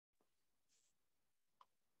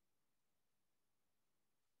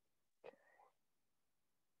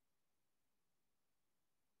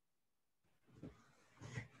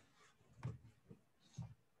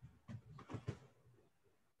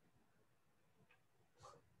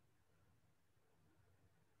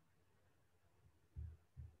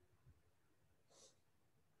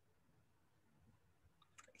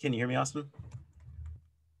Can you hear me, Austin?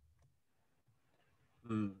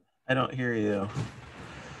 I don't hear you.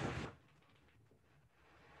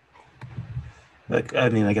 I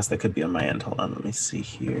mean, I guess that could be on my end. Hold on, let me see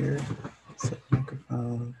here. Set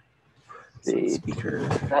microphone. Set speaker.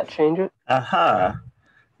 Does that change it? Aha.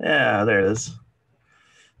 Yeah, there it is.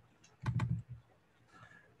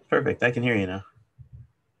 Perfect. I can hear you now.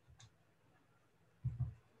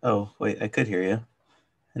 Oh, wait, I could hear you.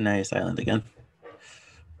 And now you're silent again.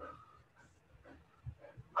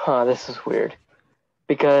 Huh, this is weird.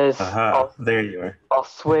 Because there you are. I'll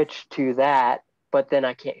switch to that, but then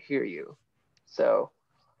I can't hear you. So.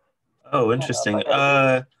 Oh, interesting.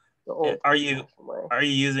 Are you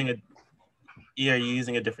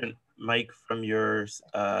using a different mic from your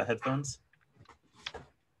headphones?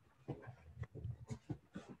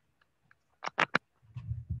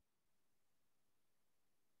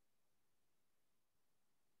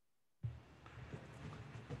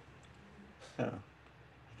 Oh,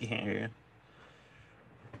 I can't hear you.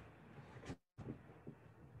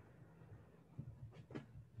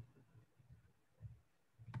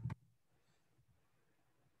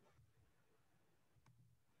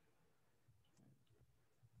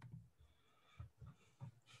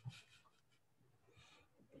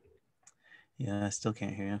 Yeah, I still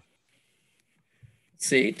can't hear you.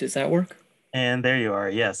 See, does that work? And there you are.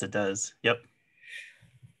 Yes, it does. Yep.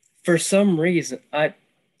 For some reason, I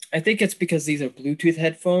think it's because these are Bluetooth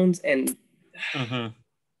headphones, and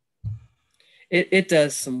it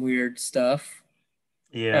does some weird stuff.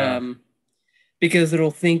 Yeah. Because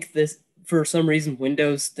it'll think this, for some reason,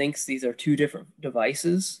 Windows thinks these are two different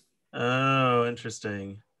devices. Oh,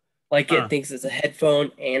 interesting. Like it thinks it's a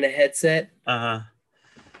headphone and a headset.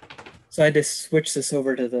 So I had to switch this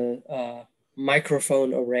over to the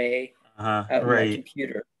microphone array out of my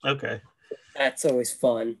computer. Okay. That's always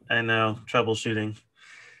fun. I know, troubleshooting.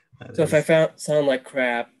 So if I sound like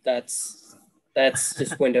crap, that's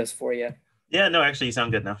just Windows for you. Yeah, no, actually, you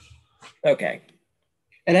sound good now. Okay.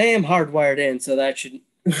 And I am hardwired in, so that should...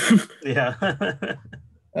 Yeah.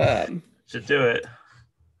 Should do it.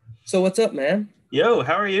 So what's up, man? Yo,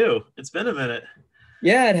 how are you? It's been a minute.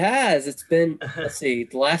 Yeah, it has. It's been, let's see,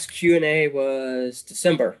 the last Q&A was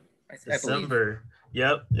December, I believe.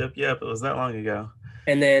 Yep. It was that long ago.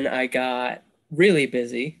 And then I got really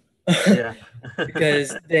busy. Yeah.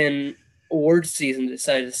 Because then awards season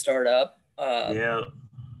decided to start up. Yeah.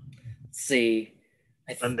 Let's see.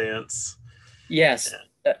 Sundance. Yes.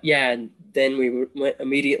 Yeah. And then we went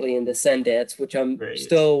immediately into Sundance, which I'm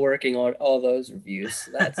still working on all those reviews.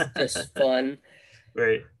 So that's just fun.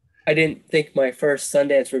 Right. I didn't think my first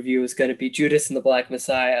Sundance review was going to be Judas and the Black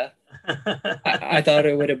Messiah. I thought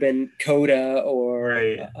it would have been Coda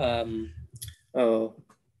or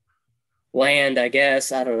Land, I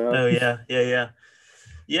guess. I don't know. Oh yeah. I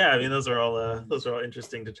mean, those are all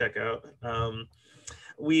interesting to check out.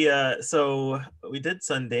 We did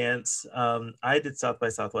Sundance. I did South by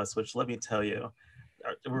Southwest, which, let me tell you,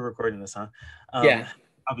 we're recording this, huh? Yeah.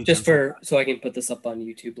 Just so I can put this up on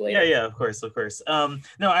YouTube later. Yeah, of course. No,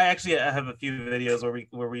 I have a few videos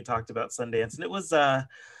where we talked about Sundance, and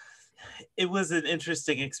it was an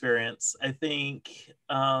interesting experience. I think,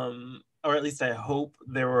 or at least I hope,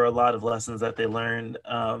 there were a lot of lessons that they learned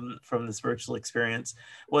from this virtual experience.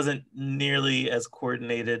 Wasn't nearly as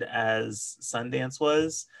coordinated as Sundance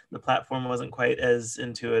was. The platform wasn't quite as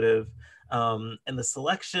intuitive, and the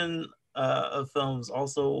selection of films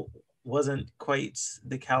also wasn't quite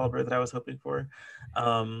the caliber that I was hoping for.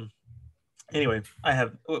 Anyway,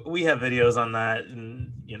 we have videos on that,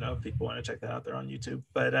 and if people want to check that out, they're on YouTube.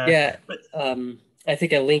 But I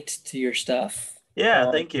think I linked to your stuff.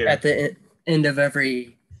 Yeah, thank you. At the end of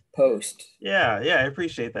every post. Yeah, I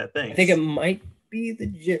appreciate that. Thanks. I think it might be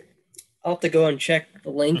I'll have to go and check the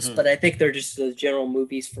links, but I think they're just the general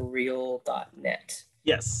moviesforreal.net.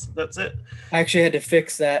 Yes, that's it. I actually had to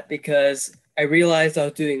fix that because I realized I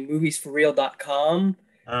was doing moviesforreal.com,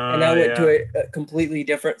 and I went to a completely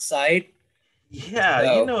different site. Yeah,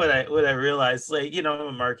 so, what I realized, I'm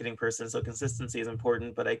a marketing person, so consistency is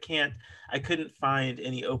important, but I couldn't find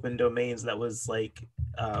any open domains that was like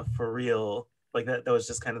for real, like that was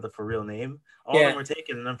just kind of the for real name. All of them were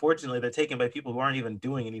taken, and unfortunately they're taken by people who aren't even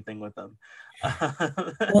doing anything with them.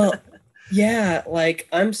 Well, yeah, like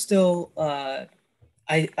I'm still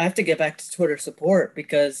I have to get back to Twitter support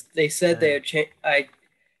because they said they had changed.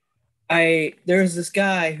 There's this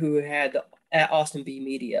guy who had the @Austin B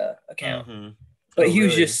Media account, but he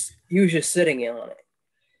was just sitting on it.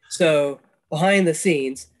 So behind the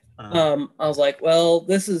scenes, I was like, well,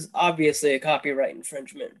 this is obviously a copyright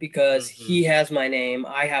infringement because he has my name,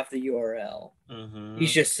 I have the URL.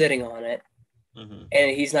 He's just sitting on it.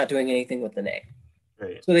 and he's not doing anything with the name.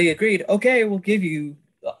 Right. So they agreed, okay, we'll give you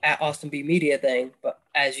at Austin B Media thing, but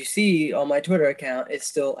as you see on my Twitter account, it's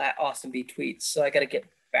still at Austin B Tweets. So I got to get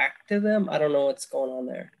back to them. I don't know what's going on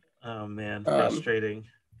there. Oh man, frustrating.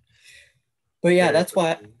 But yeah, that's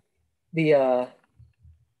why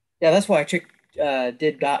that's why I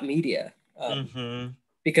did dot media.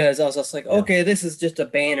 Because I was just like, okay, this is just a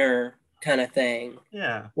banner kind of thing.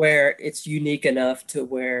 Yeah. Where it's unique enough to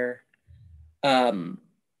where when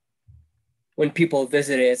people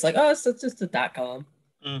visit it, it's like, oh, it's just a .com.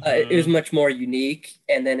 It was much more unique,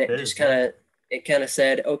 and then it just kind of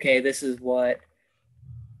said, okay, this is what,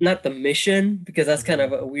 not the mission, because that's kind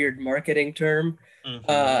of a weird marketing term.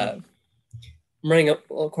 I'm running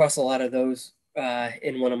across a lot of those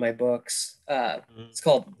in one of my books. It's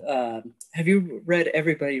called, have you read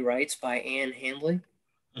Everybody Writes by Anne Handley?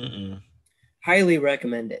 Highly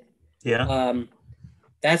recommend it. Yeah.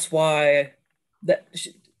 That's why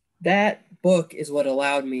that book is what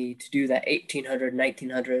allowed me to do that 1,800,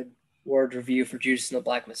 1,900 word review for Judas and the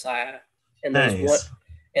Black Messiah, and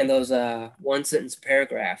those one sentence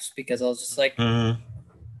paragraphs, because I was just like,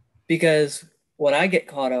 because what I get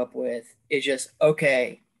caught up with is just,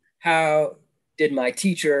 okay, how did my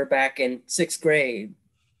teacher back in 6th grade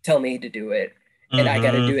tell me to do it, and I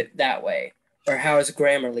got to do it that way, or how is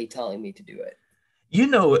Grammarly telling me to do it? You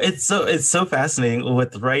know, it's so fascinating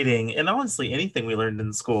with writing, and honestly, anything we learned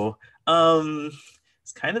in school.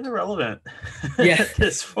 It's kind of irrelevant at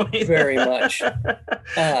this point. Very much.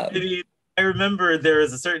 I remember there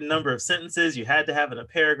was a certain number of sentences you had to have in a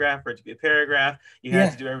paragraph for it to be a paragraph. You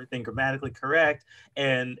had to do everything grammatically correct,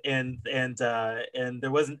 and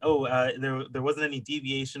there wasn't there wasn't any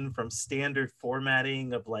deviation from standard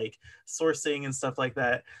formatting of like sourcing and stuff like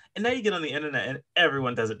that. And now you get on the internet and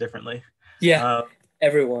everyone does it differently.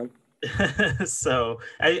 Everyone. So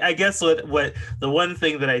I guess what the one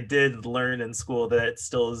thing that I did learn in school that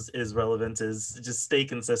still is relevant is just stay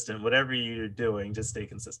consistent. Whatever you're doing, just stay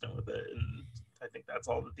consistent with it. And I think that's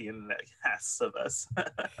all that the internet asks of us.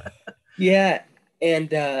 Yeah. And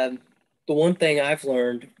the one thing I've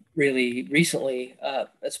learned really recently,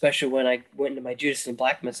 especially when I went into my Judas and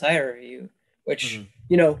Black Messiah review, which,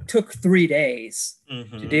 took 3 days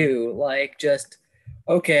to do, like just,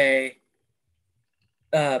 okay,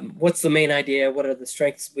 what's the main idea? What are the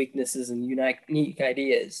strengths, weaknesses, and unique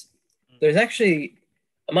ideas? There's actually,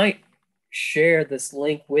 I might share this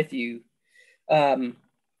link with you.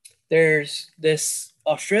 There's this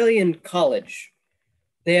Australian college.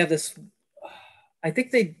 They have this, I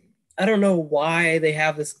don't know why they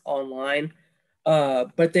have this online,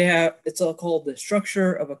 but it's all called the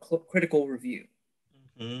structure of a critical review.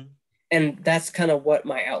 And that's kind of what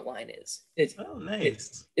my outline is.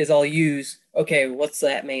 Nice. I'll use, okay, what's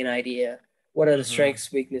that main idea? What are the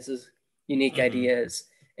strengths, weaknesses, unique ideas,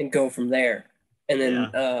 and go from there. And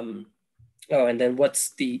then, and then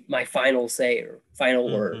what's my final say or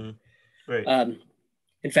final word? Right.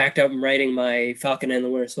 In fact, I'm writing my Falcon and the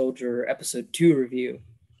Winter Soldier episode 2 review.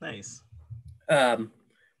 Nice.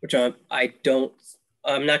 Which I'm not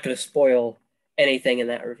going to spoil anything in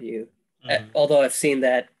that review. Although I've seen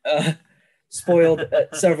that spoiled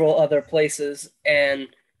at several other places, and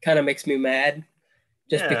kind of makes me mad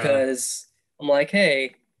just because I'm like,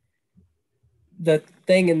 hey, the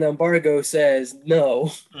thing in the embargo says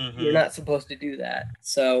no, you're not supposed to do that.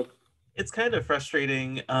 So it's kind of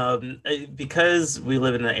frustrating because we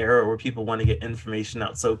live in an era where people want to get information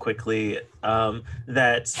out so quickly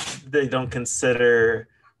that they don't consider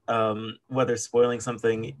whether spoiling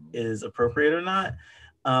something is appropriate or not.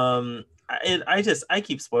 I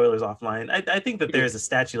keep spoilers offline. I think that there's a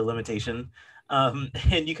statute of limitation,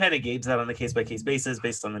 and you kind of gauge that on a case-by-case basis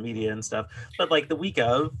based on the media and stuff. But like the week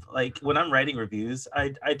of, like when I'm writing reviews,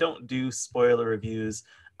 I don't do spoiler reviews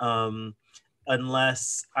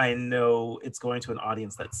unless I know it's going to an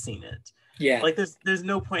audience that's seen it. Yeah. Like there's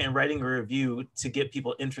no point in writing a review to get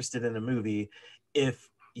people interested in a movie if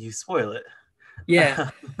you spoil it.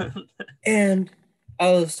 Yeah. And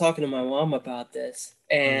I was talking to my mom about this,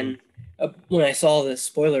 and when I saw this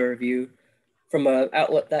spoiler review from an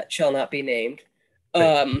outlet that shall not be named,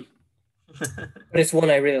 but it's one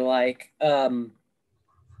I really like.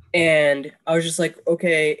 And I was just like,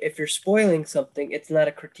 okay, if you're spoiling something, it's not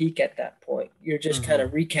a critique at that point. You're just kind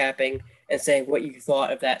of recapping and saying what you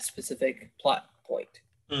thought of that specific plot point.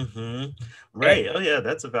 Right. Oh yeah,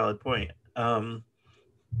 that's a valid point.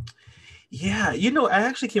 Yeah, I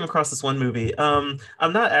actually came across this one movie. I'm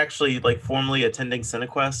not actually like formally attending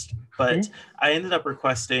CineQuest, but I ended up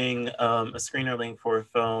requesting a screener link for a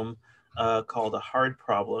film called A Hard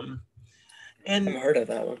Problem. And I've heard of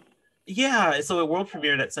that one. Yeah, so it world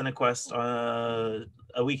premiered at CineQuest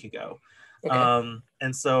a week ago. Okay.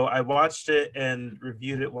 And so I watched it and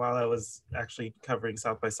reviewed it while I was actually covering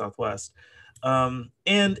South by Southwest.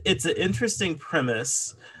 And it's an interesting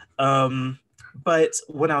premise. But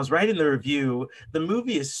when I was writing the review, the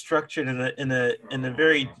movie is structured in a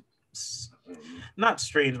very not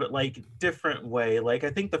strange, but like different way. Like I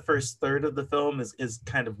think the first third of the film is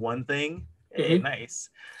kind of one thing. Hey, nice.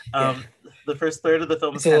 Yeah. The first third of the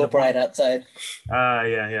film It's is a kind little of one. bright outside.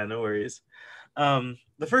 Yeah, no worries.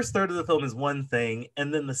 The first third of the film is one thing,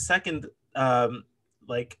 and then the second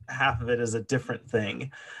like half of it is a different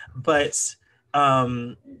thing. But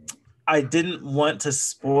I didn't want to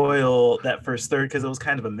spoil that first third because it was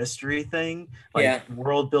kind of a mystery thing, like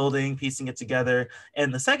world building, piecing it together.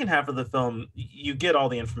 And the second half of the film, you get all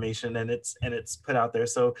the information and it's put out there.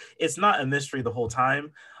 So it's not a mystery the whole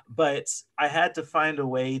time, but I had to find a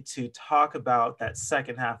way to talk about that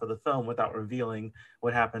second half of the film without revealing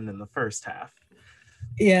what happened in the first half.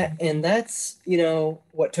 Yeah, and that's,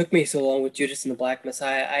 what took me so long with Judas and the Black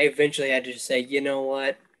Messiah. I eventually had to just say, you know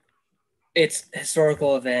what? It's a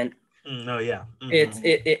historical event. No, yeah.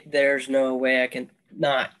 There's no way I can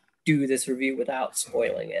not do this review without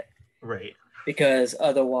spoiling it. Right. Because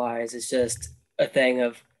otherwise it's just a thing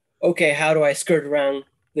of, okay, how do I skirt around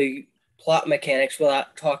the plot mechanics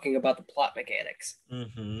without talking about the plot mechanics?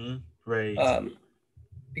 Right.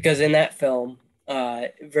 Because in that film,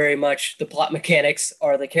 very much the plot mechanics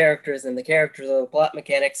are the characters and the characters are the plot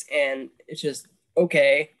mechanics, and it's just,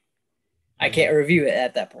 okay, I can't review it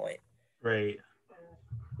at that point. Right.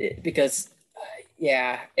 Because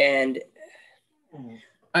and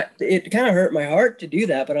it kind of hurt my heart to do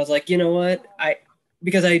that, but I was like, you know what,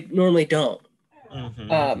 because I normally don't. But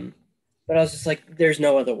I was just like, there's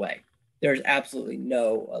no other way. There's absolutely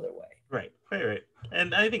no other way. Right.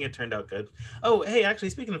 And I think it turned out good. Oh, hey, actually,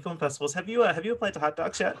 speaking of film festivals, have you applied to Hot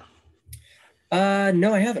Docs yet?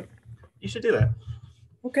 No, I haven't. You should do that.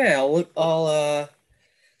 Okay, I'll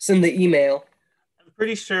send the email. I'm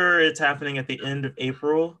pretty sure it's happening at the end of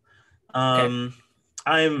April. I'm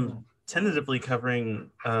tentatively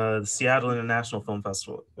covering the Seattle International Film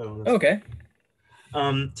Festival. Okay.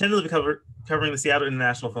 Tentatively covering the Seattle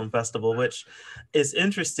International Film Festival, which is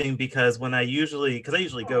interesting because I usually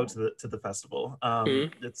go to the festival.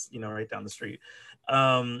 It's right down the street.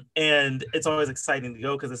 And it's always exciting to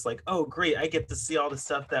go because it's like, oh great, I get to see all the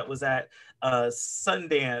stuff that was at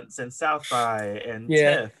Sundance and South by and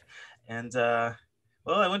TIFF. And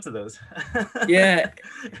well, I went to those. Yeah.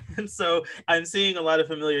 And so I'm seeing a lot of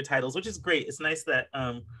familiar titles, which is great. It's nice that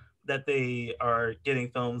that they are getting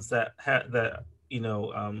films that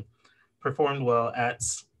performed well at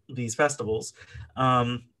these festivals.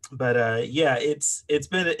 But it's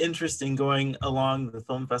been interesting going along the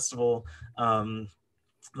film festival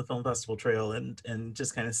trail and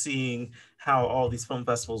just kind of seeing how all these film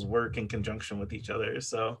festivals work in conjunction with each other.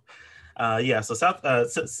 So so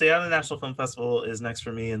Seattle National Film Festival is next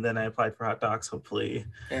for me, and then I applied for Hot Docs. Hopefully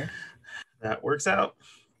that works out.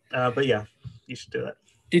 But yeah, you should do that.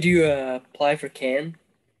 Did you apply for Cannes?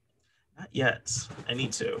 Not yet. I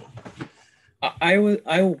need to. I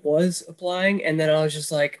was applying, and then I was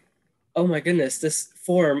just like, oh my goodness, this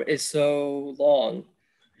form is so long.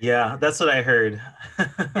 Yeah, that's what I heard.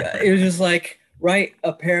 It was just like, write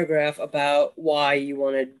a paragraph about why you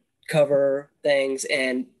want to cover things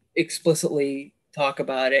and explicitly talk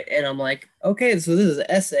about it. And I'm like, okay, so this is an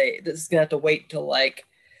essay. This is gonna have to wait till like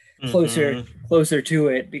closer to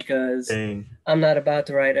it, because I'm not about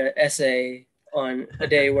to write an essay on a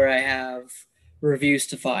day where I have reviews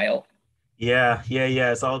to file. Yeah.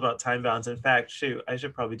 It's all about time balance. In fact, shoot, I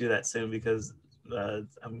should probably do that soon because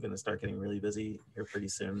I'm going to start getting really busy here pretty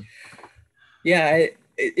soon. Yeah,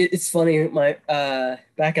 it's funny. My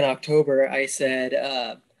back in October, I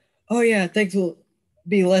said, "Oh yeah, things will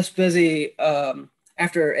be less busy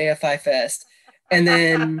after AFI Fest," and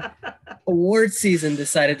then award season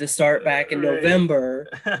decided to start back in November,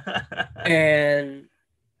 and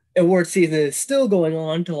award season is still going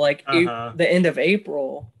on to like the end of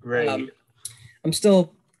April. Right. I'm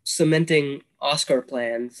still cementing Oscar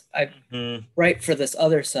plans. I write for this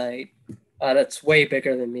other site that's way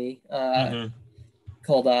bigger than me,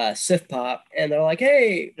 called Sif Pop, and they're like,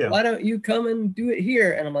 "Hey, why don't you come and do it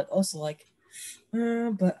here?" And I'm like, also like,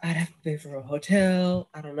 but I'd have to pay for a hotel.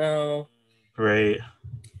 I don't know. Right.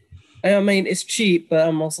 I mean, it's cheap, but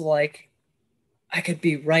I'm also like, I could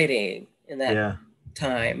be writing in that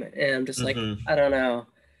time, and I'm just like, I don't know.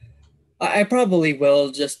 I probably will,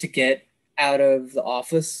 just to get out of the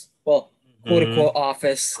office. Well, quote unquote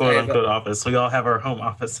office. Quote unquote office. We all have our home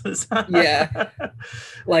offices. Yeah.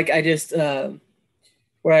 Like I just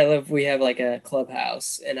where I live, we have like a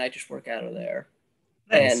clubhouse, and I just work out of there.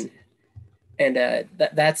 Nice. And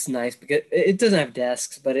that's nice because it doesn't have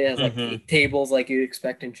desks, but it has like tables like you'd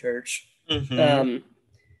expect in church. And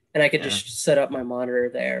I could just set up my monitor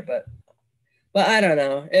there, but I don't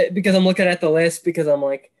know, because I'm looking at the list because I'm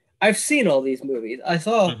like, I've seen all these movies. I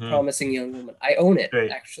saw Promising Young Woman. I own it.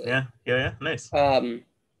 Great. Actually. Yeah. Nice. The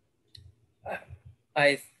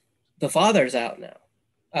Father's out now.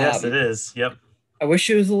 Yes, it is. Yep. I wish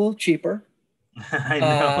it was a little cheaper. I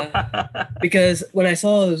know. Because when I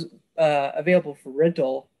saw it was available for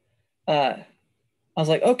rental, I was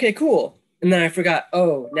like, okay, cool. And then I forgot,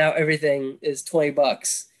 now everything is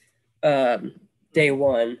 $20 day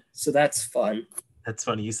one. So that's fun. That's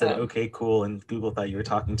funny. You said, okay, cool. And Google thought you were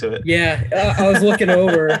talking to it. Yeah. I was looking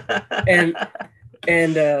over and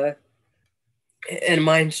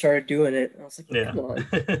mine started doing it. I was like, come on.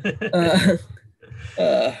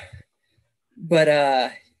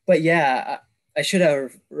 But yeah, I should have a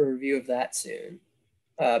review of that soon.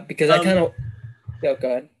 Because I kind of, go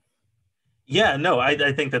ahead. Yeah, no,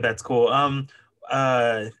 I think that's cool.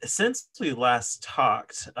 Since we last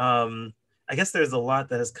talked, I guess there's a lot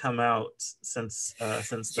that has come out since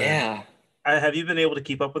then. Yeah. Have you been able to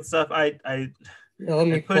keep up with stuff? Let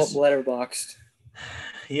me pull up Letterboxd.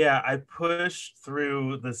 Yeah, I pushed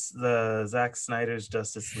through the Zack Snyder's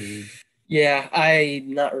Justice League. Yeah,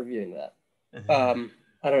 I'm not reviewing that.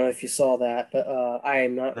 I don't know if you saw that, but I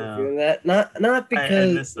am not reviewing that. Not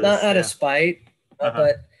because not out of spite,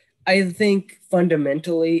 but I think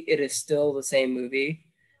fundamentally it is still the same movie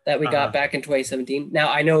that we got back in 2017.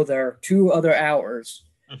 Now I know there are 2 other hours,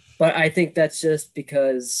 but I think that's just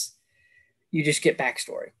because you just get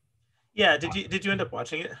backstory. Yeah. Did you end up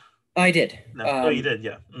watching it? I did. No. You did.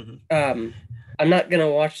 Yeah. I'm not gonna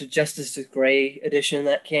watch the Justice is Gray edition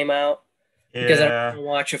that came out. Because I don't want to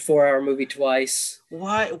watch a 4-hour movie twice.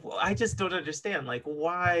 Why? I just don't understand. Like,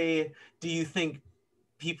 why do you think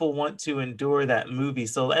people want to endure that movie?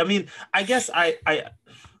 So, I mean, I guess I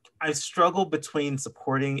struggle between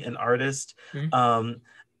supporting an artist, an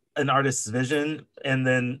artist's vision,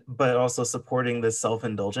 but also supporting this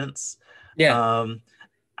self-indulgence. Yeah.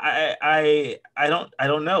 I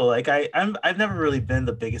don't know. Like I've never really been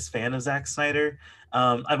the biggest fan of Zack Snyder.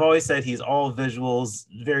 I've always said he's all visuals,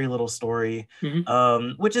 very little story,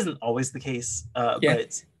 which isn't always the case.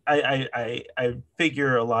 But I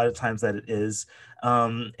figure a lot of times that it is.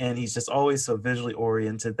 And he's just always so visually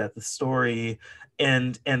oriented that the story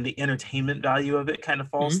and the entertainment value of it kind of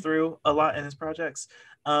falls through a lot in his projects.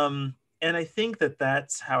 And I think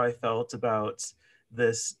that's how I felt about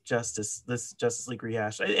this Justice League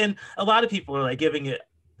rehash. And a lot of people are like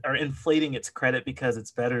inflating its credit because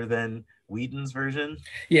it's better than Whedon's version.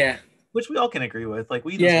 Yeah. Which we all can agree with. Like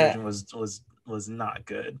Whedon's version was not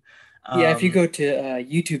good. If you go to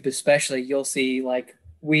YouTube especially, you'll see like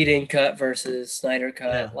Whedon cut versus Snyder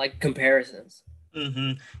cut, like comparisons.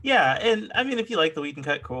 Yeah, and I mean, if you like the Whedon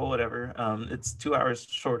cut, cool, whatever. It's 2 hours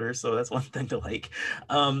shorter, so that's one thing to like.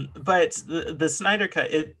 But the Snyder cut,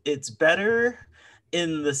 it's better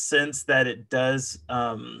in the sense that it does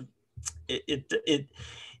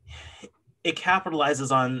it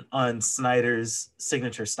capitalizes on Snyder's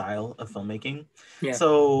signature style of filmmaking. Yeah.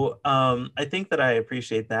 So I think that I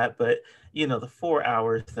appreciate that, but the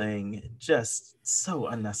 4-hour thing just so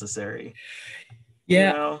unnecessary.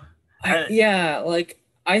 Yeah.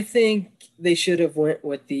 I think they should have went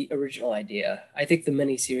with the original idea. I think the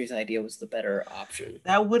miniseries idea was the better option.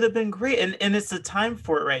 That would have been great, and it's the time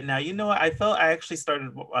for it right now. You know what? I actually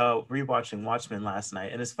started rewatching Watchmen last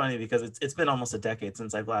night, and it's funny because it's been almost a decade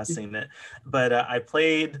since I've last seen it. But I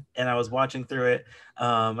played and I was watching through it.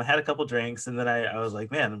 I had a couple drinks, and then I was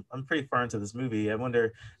like, man, I'm pretty far into this movie. I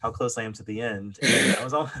wonder how close I am to the end. And I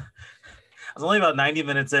was only about 90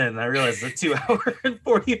 minutes in, and I realized it's a 2-hour and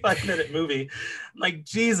 45-minute movie. I'm like,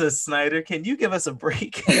 Jesus, Snyder, can you give us a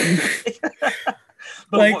break?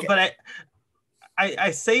 But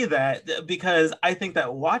I say that because I think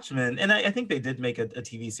that Watchmen, and I think they did make a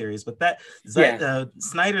TV series, but that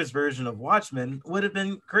Snyder's version of Watchmen would have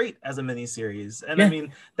been great as a miniseries. And I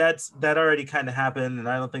mean, that already kind of happened, and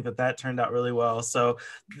I don't think that turned out really well. So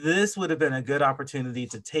this would have been a good opportunity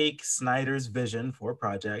to take Snyder's vision for a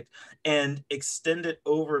project and extend it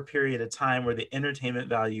over a period of time where the entertainment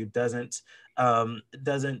value doesn't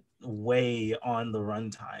weigh on the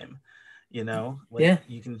runtime. You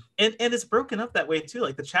can, and it's broken up that way too.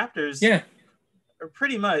 Like the chapters are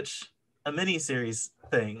pretty much a mini series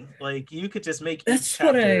thing. Like you could just make that's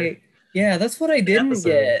what I didn't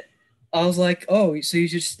get. I was like, oh, so you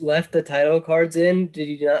just left the title cards in? Did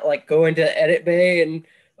you not like go into edit bay and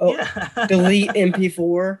delete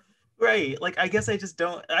MP4? Right. Like, I guess I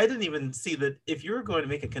didn't even see that if you were going to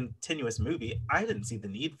make a continuous movie, I didn't see the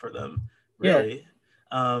need for them, Yeah. really.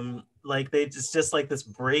 Like just like this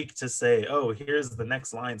break to say, oh, here's the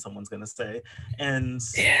next line someone's gonna say. And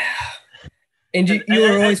Yeah. And and you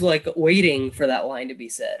were always like waiting for that line to be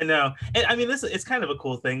said. no, and I mean, it's kind of a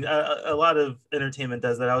cool thing. A lot of entertainment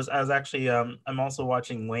does that. I was actually I'm also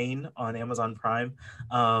watching Wayne on Amazon Prime,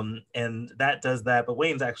 and that does that. But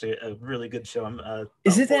Wayne's actually a really good show. I'm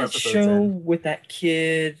Is about it 4 that episodes show in. with that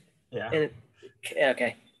kid? Yeah. And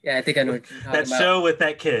okay. Yeah, I think I know what you're talking That about. show with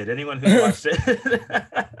that kid. Anyone who's watched it.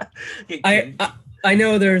 I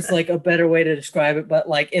know there's like a better way to describe it, but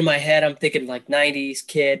like in my head, I'm thinking like 90s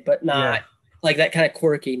kid, but not like that kind of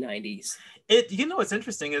quirky 90s. What's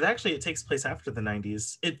interesting is actually it takes place after the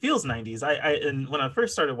 90s. It feels 90s. And when I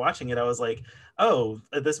first started watching it, I was like, oh,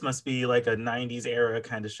 this must be like a 90s era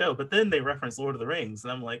kind of show. But then they reference Lord of the Rings,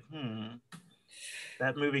 and I'm like,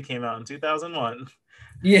 that movie came out in 2001.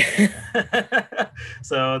 Yeah.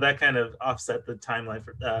 So that kind of offset the timeline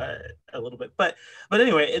for a little bit. But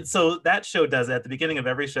anyway, so that show does it. At the beginning of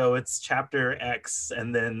every show, it's chapter X,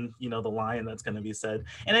 and then the line that's going to be said.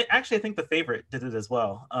 And I think The Favorite did it as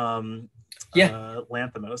well.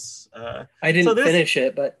 Lanthimos. I didn't finish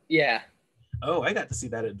it, but yeah. Oh, I got to see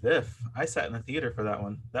that at VIF. I sat in the theater for that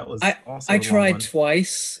one. That was I tried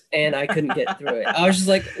twice and I couldn't get through it. I was just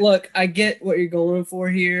like, look, I get what you're going for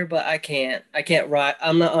here, but I can't ride.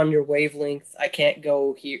 I'm not on your wavelength. I can't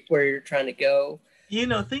go here where you're trying to go.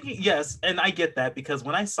 Thinking, yes, and I get that because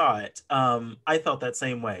when I saw it, I felt that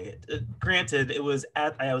same way. Granted,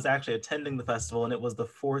 I was actually attending the festival, and it was the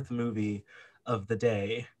 4th movie of the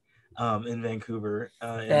day. In Vancouver,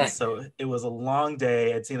 and so it was a long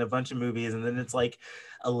day. I'd seen a bunch of movies, and then it's like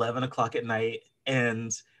 11 o'clock at night,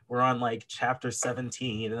 and we're on like chapter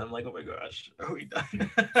 17, and I'm like, oh my gosh, are we done?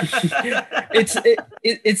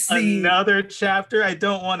 it's another chapter. I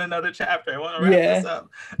don't want another chapter. I want to wrap this up.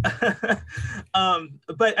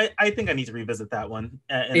 But I think I need to revisit that one.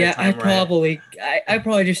 I probably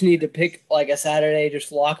just need to pick like a Saturday,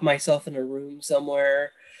 just lock myself in a room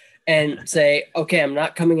somewhere and say, okay, I'm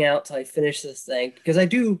not coming out till I finish this thing, because I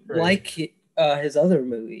do like his other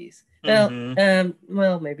movies. Well,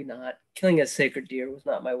 maybe not. Killing a Sacred Deer was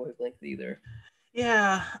not my wavelength either.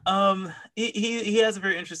 Yeah, he has a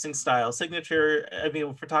very interesting style. Signature. I mean,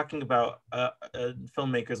 if we're talking about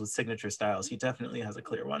filmmakers with signature styles, he definitely has a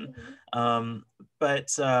clear one.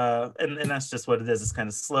 But that's just what it is. It's kind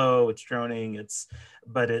of slow. It's droning. It's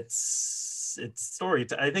story.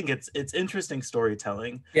 I think it's interesting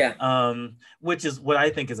storytelling. Yeah. Which is what I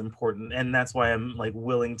think is important, and that's why I'm like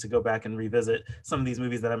willing to go back and revisit some of these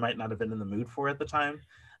movies that I might not have been in the mood for at the time,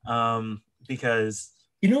 because.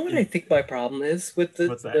 You know what I think my problem is with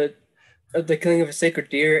the Killing of a Sacred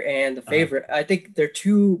Deer and The Favorite? I think they're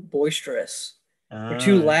too boisterous. They're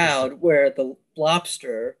too loud, where the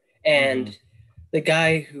Lobster and the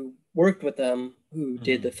guy who worked with them, who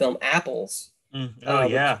did the film Apples.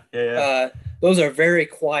 Those are very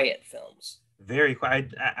quiet films. Very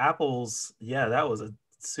quiet. Apples, that was a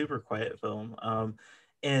super quiet film.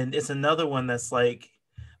 And it's another one that's like...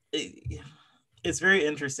 It's very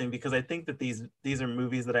interesting because I think that these are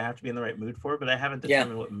movies that I have to be in the right mood for, but I haven't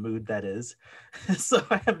determined what mood that is. So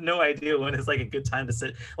I have no idea when is like a good time to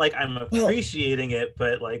sit. Like, I'm appreciating it,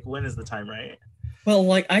 but like, when is the time right? Well,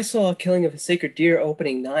 like, I saw Killing of a Sacred Deer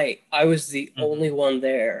opening night. I was the only one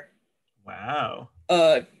there. Wow.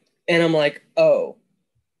 And I'm like, oh.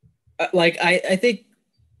 Like, I think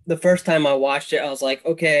the first time I watched it, I was like,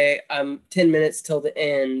 okay, I'm 10 minutes till the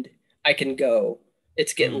end. I can go.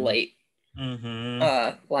 It's getting late.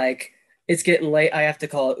 Like, it's getting late. I have to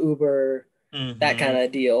call it Uber, that kind of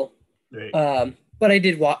deal. Right. But I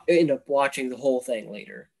did end up watching the whole thing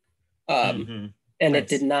later. And it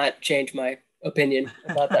did not change my opinion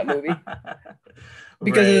about that movie.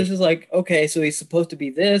 Because it was just like, okay, so he's supposed to be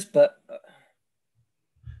this, but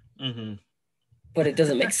but it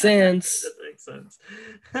doesn't make sense. It doesn't make sense.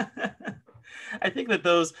 I think that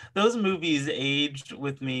those movies aged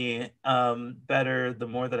with me better the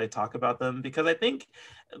more that I talk about them, because I think,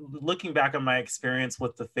 looking back on my experience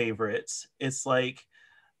with The Favorite, it's like,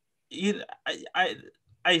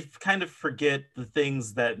 I kind of forget the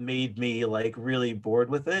things that made me like really bored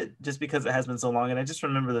with it, just because it has been so long, and I just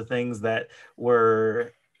remember the things that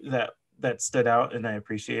were that stood out and I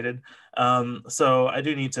appreciated. So I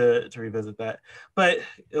do need to revisit that. But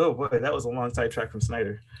oh boy, that was a long sidetrack from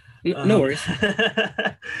Snyder. No worries.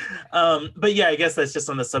 But yeah, I guess that's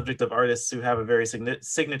just on the subject of artists who have a very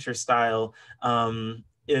signature style, and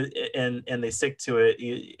they stick to it,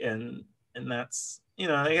 and that's,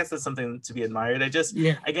 I guess that's something to be admired. I guess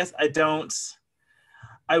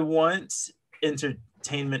I I want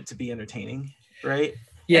entertainment to be entertaining, right?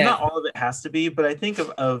 Yeah. And not all of it has to be, but I think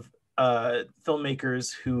of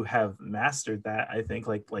filmmakers who have mastered that. I think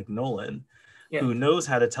like Nolan, who knows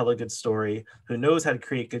how to tell a good story, who knows how to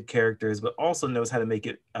create good characters, but also knows how to make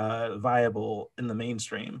it viable in the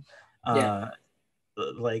mainstream.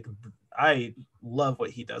 Like, I love what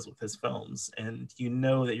he does with his films, and you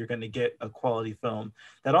know that you're going to get a quality film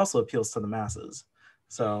that also appeals to the masses.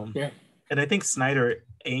 So, and I think Snyder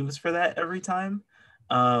aims for that every time.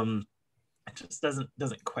 It just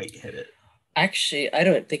doesn't quite hit it. Actually, I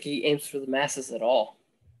don't think he aims for the masses at all.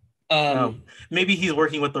 No, maybe he's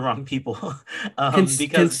working with the wrong people.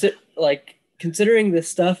 Because considering the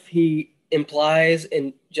stuff he implies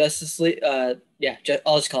in Justice League, I'll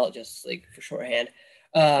just call it Justice League for shorthand.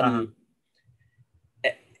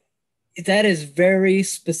 That is very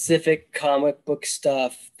specific comic book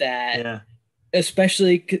stuff that,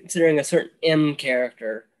 especially considering a certain M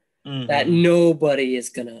character, that nobody is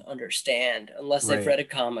gonna understand unless they've read a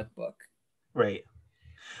comic book. Right.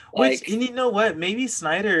 Which, and you know what? Maybe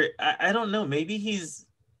Snyder, I don't know. Maybe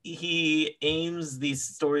he aims these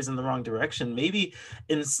stories in the wrong direction. Maybe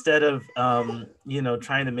instead of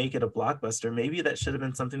trying to make it a blockbuster, maybe that should have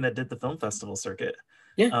been something that did the film festival circuit.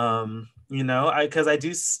 Because I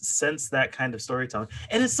do sense that kind of storytelling.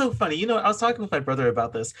 And it's so funny. I was talking with my brother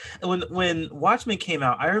about this. And when Watchmen came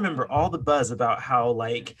out, I remember all the buzz about how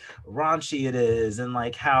like raunchy it is, and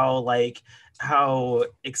like how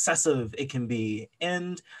excessive it can be.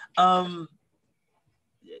 And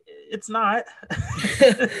it's not.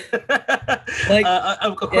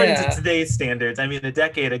 According to today's standards. I mean, a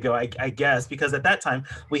decade ago, I guess, because at that time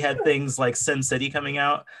we had things like Sin City coming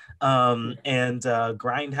out, and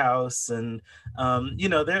Grindhouse, and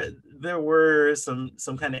there were some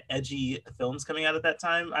kind of edgy films coming out at that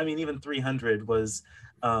time. I mean, even 300 was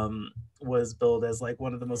billed as like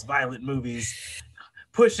one of the most violent movies,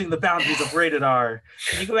 pushing the boundaries of rated R.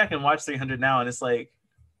 And you go back and watch 300 now, and it's like,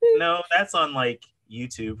 no, that's on like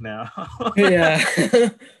YouTube now.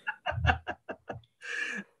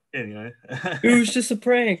 Anyway, it was just a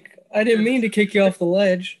prank. I didn't mean to kick you off the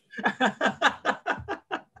ledge.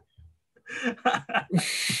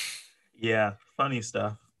 Yeah, funny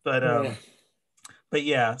stuff. But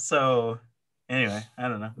yeah. So anyway, I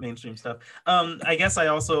don't know, mainstream stuff. I guess I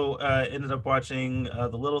also ended up watching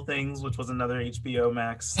The Little Things, which was another HBO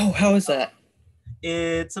Max. Oh, how is that?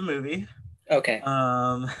 It's a movie. Okay.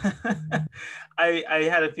 I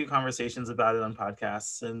had a few conversations about it on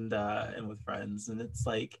podcasts and with friends, and it's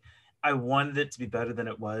like I wanted it to be better than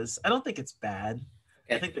it was. I don't think it's bad.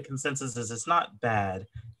 Okay. I think the consensus is it's not bad.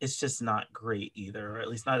 It's just not great either, or at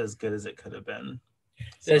least not as good as it could have been.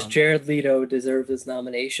 Does Jared Leto deserve this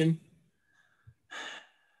nomination?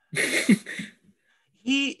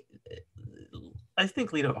 I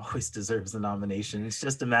think Leto always deserves the nomination. It's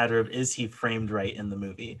just a matter of, is he framed right in the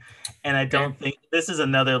movie? And I don't think this is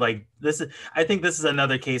another I think this is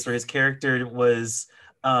another case where his character was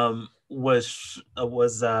kind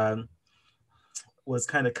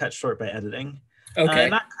of cut short by editing. Okay.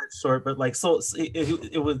 Not cut short, but like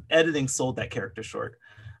it was editing sold that character short.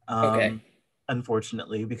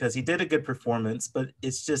 Unfortunately, because he did a good performance, but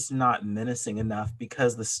it's just not menacing enough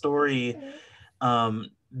because the story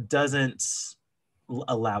doesn't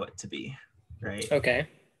allow it to be, right? Okay.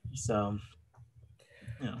 So,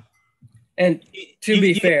 and to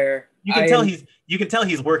be fair, you can tell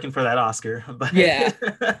he's working for that Oscar, but yeah.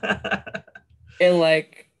 And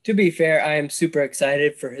like, to be fair, I am super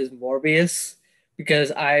excited for his Morbius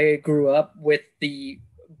because I grew up with the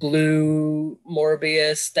blue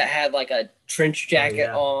Morbius that had like a trench jacket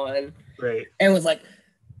on, right? And was like,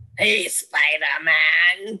 "Hey,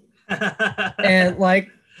 Spider-Man," and like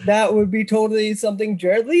that would be totally something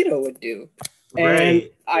Jared Leto would do, and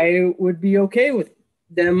I would be okay with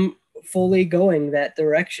them fully going that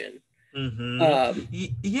direction.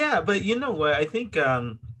 Yeah, but you know what? I think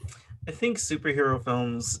superhero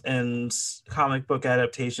films and comic book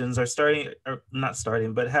adaptations are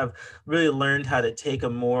but have really learned how to take a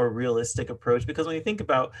more realistic approach, because when you think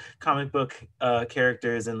about comic book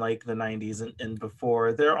characters in like the 90s and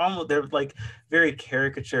before, they're like very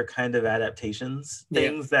caricature kind of adaptations,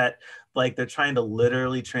 things that like they're trying to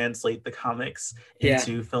literally translate the comics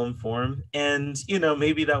into film form. And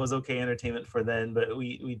maybe that was okay entertainment for then, but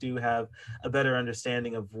we do have a better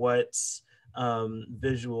understanding of what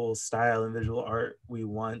visual style and visual art we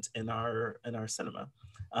want in our cinema,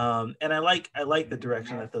 and I like the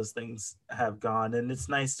direction that those things have gone, and it's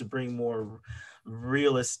nice to bring more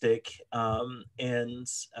realistic and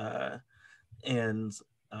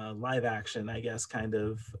live action, I guess, kind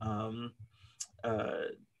of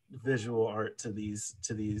visual art to these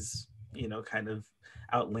kind of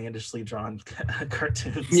outlandishly drawn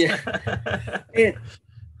cartoons. Yeah.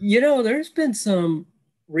 There's been some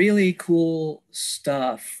really cool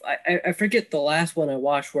stuff. I forget the last one I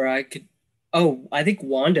watched where I could. Oh, I think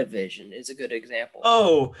WandaVision is a good example.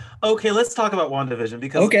 Oh, okay. Let's talk about WandaVision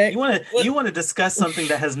because okay. you want to discuss something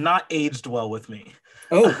that has not aged well with me.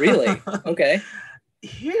 Oh, really? Okay.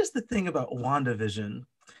 Here's the thing about WandaVision.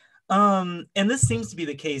 And this seems to be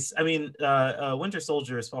the case. I mean, Winter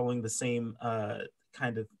Soldier is following the same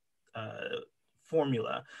kind of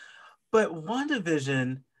formula, but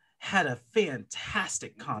WandaVision had a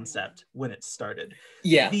fantastic concept when it started.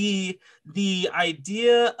 Yeah. The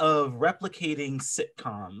idea of replicating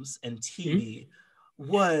sitcoms and TV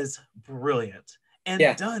was brilliant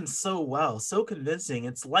and done so well, so convincing.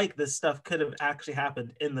 It's like this stuff could have actually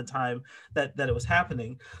happened in the time that it was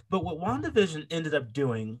happening. But what WandaVision ended up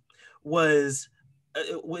doing was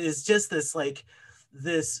just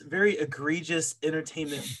this very egregious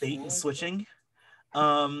entertainment bait and switching,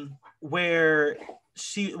 where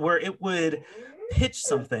it would pitch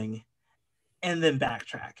something and then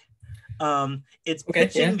backtrack. It's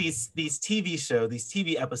pitching these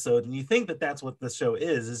TV episodes, and you think that that's what the show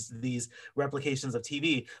is these replications of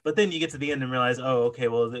TV, but then you get to the end and realize, oh, okay,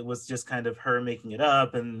 well, it was just kind of her making it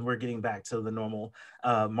up, and we're getting back to the normal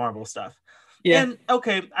Marvel stuff. Yeah. And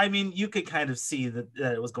okay, I mean, you could kind of see that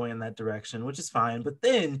it was going in that direction, which is fine, but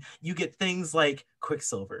then you get things like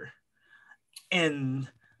Quicksilver, and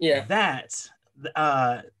that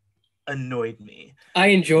annoyed me. I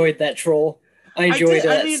enjoyed that troll. I enjoyed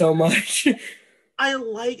that so much.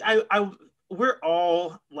 We're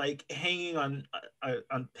all like hanging on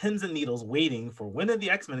pins and needles, waiting for when are the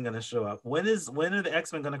X-Men going to show up? When are the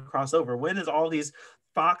X-Men going to cross over? When is all these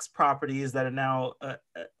Fox properties that are now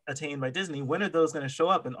attained by Disney? When are those going to show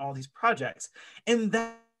up in all these projects? And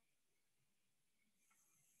that.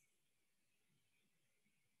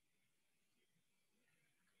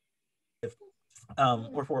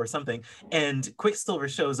 Or something, and Quicksilver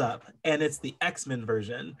shows up, and it's the X-Men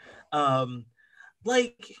version.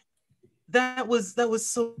 Like that was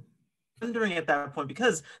so wondering at that point,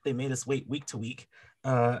 because they made us wait week to week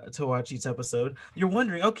to watch each episode. You're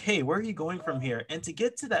wondering, okay, where are you going from here? And to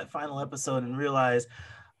get to that final episode and realize,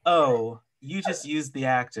 oh, you just used the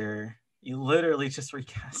actor. You literally just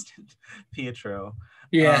recasted Pietro.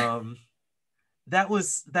 Yeah. That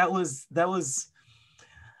was.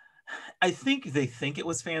 I think they think it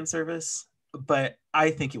was fan service, but I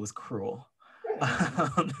think it was cruel.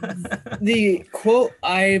 The quote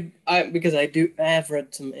I because I have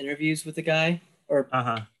read some interviews with the guy, or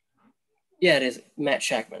yeah, it is Matt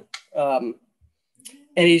Shackman, and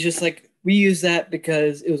he's just like, we use that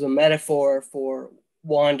because it was a metaphor for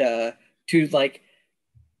Wanda to, like,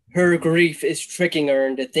 her grief is tricking her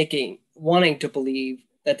into wanting to believe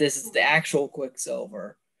that this is the actual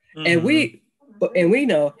Quicksilver, and we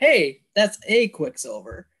know, hey, that's a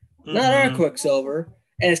Quicksilver, not our Quicksilver.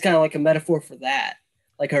 And it's kind of like a metaphor for that.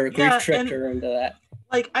 Like her grief tricked her into that.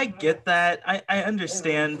 Like, I get that. I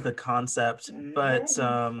understand the concept, but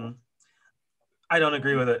I don't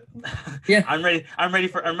agree with it. Yeah. I'm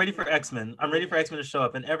ready for X-Men. I'm ready for X-Men to show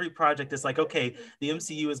up. And every project is like, okay, the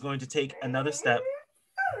MCU is going to take another step.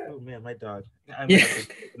 Oh man, my dog. I'm gonna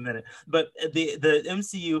take a minute. But the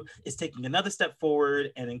MCU is taking another step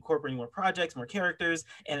forward and incorporating more projects, more characters,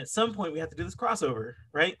 and at some point we have to do this crossover,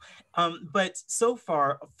 right? But so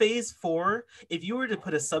far, Phase 4, if you were to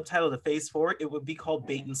put a subtitle to Phase 4, it would be called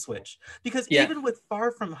Bait and Switch. Because even with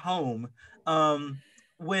Far From Home,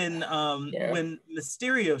 when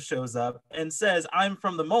Mysterio shows up and says, "I'm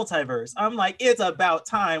from the multiverse," I'm like, it's about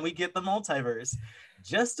time we get the multiverse.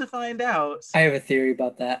 Just to find out. I have a theory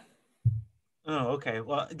about that. Oh, okay.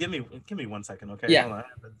 Well, give me 1 second, okay? Yeah. Hold on. I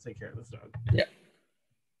have to take care of this dog. Yeah.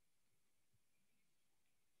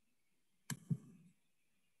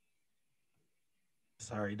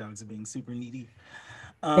 Sorry, dogs are being super needy.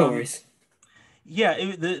 No worries.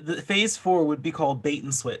 Yeah, the Phase 4 would be called Bait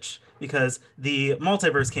and Switch because the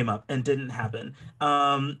multiverse came up and didn't happen.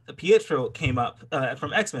 Pietro came up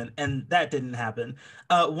from X-Men and that didn't happen.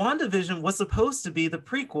 WandaVision was supposed to be the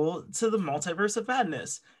prequel to the Multiverse of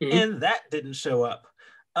Madness, and that didn't show up.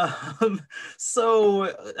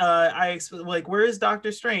 So like, where is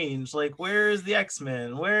Doctor Strange? Like, where is the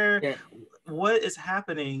X-Men? What is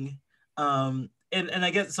happening? And I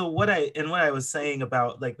guess so. What I was saying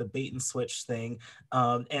about, like, the bait and switch thing,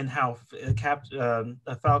 and how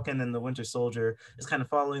Falcon and the Winter Soldier is kind of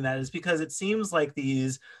following that, is because it seems like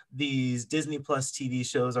these Disney Plus TV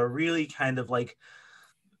shows are really kind of like,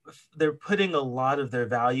 they're putting a lot of their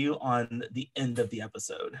value on the end of the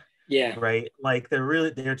episode. Yeah. Right. Like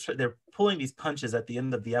they're pulling these punches at the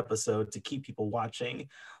end of the episode to keep people watching.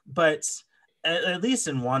 But at least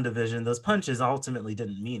in WandaVision, those punches ultimately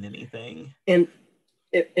didn't mean anything. And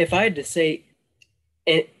if I had to say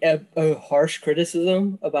a harsh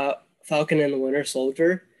criticism about Falcon and the Winter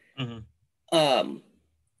Soldier,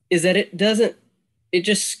 is that it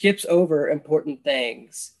just skips over important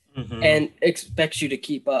things and expects you to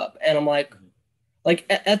keep up. And I'm like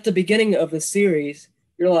at the beginning of the series,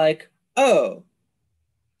 you're like, oh,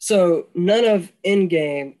 so none of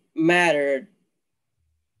Endgame mattered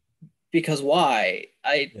because why?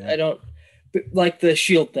 I don't like the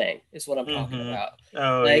shield thing is what I'm talking about.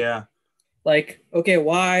 Oh, like, yeah. Like, okay,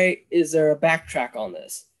 why is there a backtrack on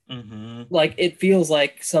this? Like, it feels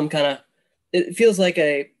like it feels like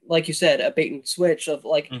like you said, a bait and switch of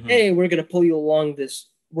like, hey, we're going to pull you along this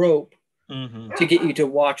rope to get you to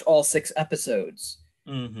watch all 6 episodes.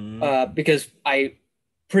 Because I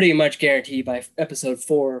pretty much guarantee by episode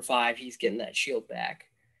 4 or 5, he's getting that shield back.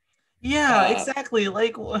 Yeah, exactly.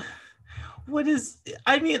 Like, what is,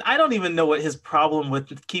 I mean, I don't even know what his problem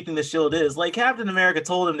with keeping the shield is. Like, Captain America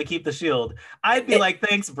told him to keep the shield. I'd be like,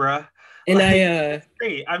 thanks, bruh. And like,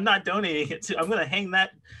 great. I'm not donating it I'm going to hang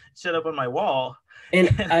that shit up on my wall. And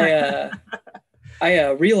I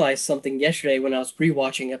realized something yesterday when I was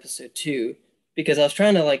rewatching episode 2, because I was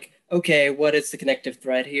trying to like, okay, what is the connective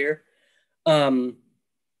thread here? The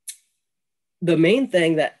main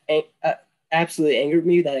thing that absolutely angered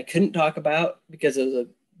me that I couldn't talk about because it was a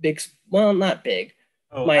big, well, not big,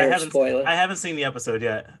 minor spoiler. I haven't seen the episode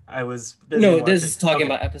yet. I was busy No, this is talking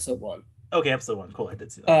about episode 1. Okay, episode 1. Cool, I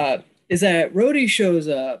did see that. Is that Rhodey shows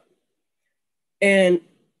up and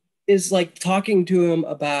is like talking to him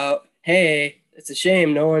about, hey, it's a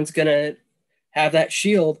shame no one's gonna have that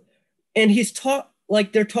shield, and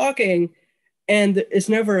they're talking, and it's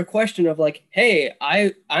never a question of like, hey,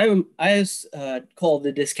 I was called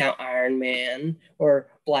the discount Iron Man or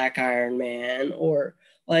Black Iron Man, or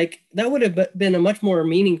like that would have been a much more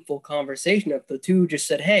meaningful conversation if the two just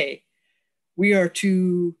said, hey, we are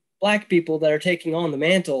 2 Black people that are taking on the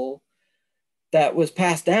mantle that was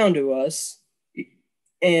passed down to us,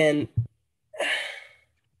 and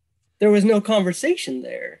there was no conversation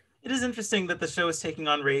there. It is interesting that the show is taking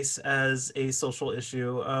on race as a social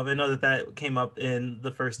issue. I know that came up in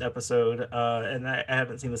the first episode, and I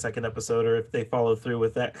haven't seen the second episode or if they follow through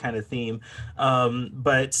with that kind of theme.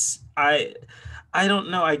 But I don't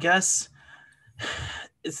know. I guess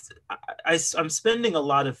I'm spending a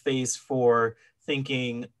lot of phase 4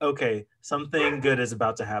 thinking, okay, something good is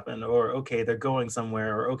about to happen, or okay, they're going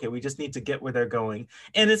somewhere, or okay, we just need to get where they're going.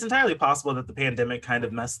 And it's entirely possible that the pandemic kind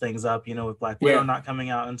of messed things up, with Black Widow not coming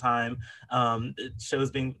out in time, shows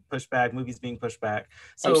being pushed back, movies being pushed back.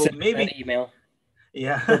 So maybe an email.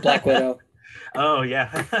 Yeah. For Black Widow. Oh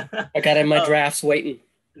yeah. I got in my drafts waiting.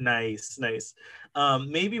 Nice.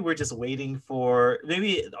 Maybe we're just waiting for,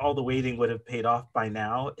 maybe all the waiting would have paid off by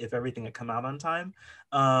now if everything had come out on time.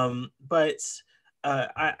 But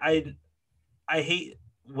I hate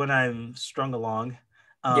when I'm strung along,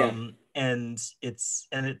 and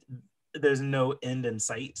there's no end in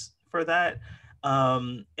sight for that.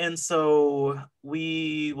 And so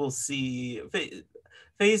we will see.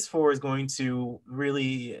 Phase 4 is going to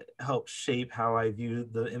really help shape how I view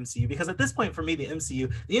the MCU, because at this point for me, the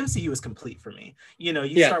MCU is complete for me.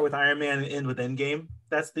 You start with Iron Man and end with Endgame.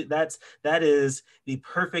 That is the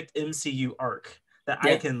perfect MCU arc that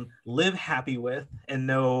I can live happy with and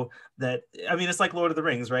know that, I mean, it's like Lord of the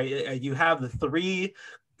Rings, right? You have the 3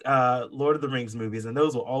 Lord of the Rings movies, and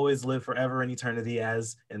those will always live forever and eternity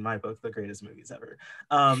as, in my book, the greatest movies ever.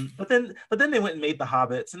 But then they went and made the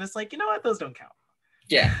Hobbits, and it's like, you know what? Those don't count.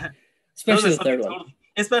 Yeah. Especially the third one.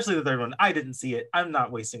 Especially the third one. I didn't see it. I'm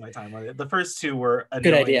not wasting my time on it. The first 2 were annoying.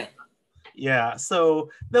 Good idea. Yeah, so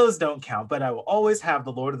those don't count, but I will always have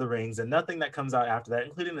the Lord of the Rings, and nothing that comes out after that,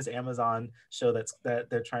 including this Amazon show that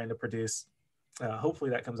they're trying to produce. Hopefully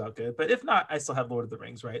that comes out good, but if not, I still have Lord of the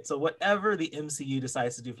Rings, right? So whatever the MCU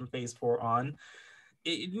decides to do from phase 4 on,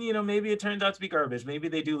 maybe it turns out to be garbage. Maybe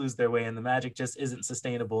they do lose their way and the magic just isn't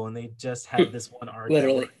sustainable, and they just had this one arc.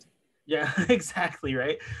 Literally. Yeah, exactly,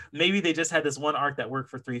 right? Maybe they just had this one arc that worked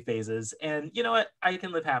for 3 phases, and you know what? I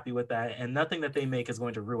can live happy with that, and nothing that they make is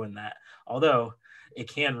going to ruin that, although it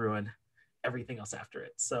can ruin everything else after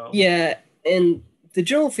it. So yeah, and the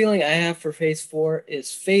general feeling I have for phase 4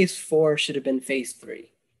 is phase 4 should have been phase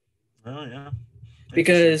 3. Oh yeah,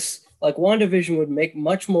 because like WandaVision would make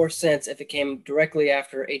much more sense if it came directly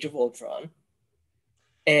after Age of Ultron,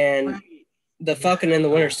 and the Falcon and the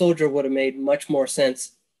Winter Soldier would have made much more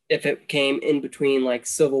sense if it came in between like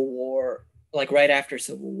Civil War like right after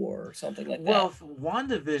Civil War or something like that. Well,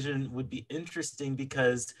 WandaVision would be interesting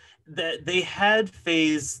because they had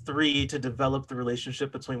phase 3 to develop the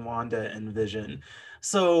relationship between Wanda and Vision.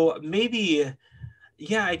 So maybe,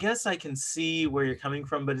 yeah, I guess I can see where you're coming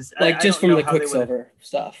from, but it's like I just don't from know the how they would. Quicksilver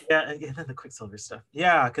stuff. Yeah, and then the Quicksilver stuff.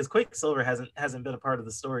 Yeah, because Quicksilver hasn't been a part of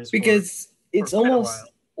the stories Because for it's quite a almost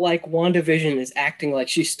while. like WandaVision is acting like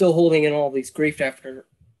she's still holding in all these grief after,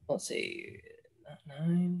 let's see,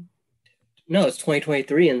 9. No, it's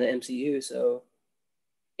 2023 in the MCU, so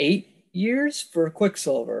 8 years for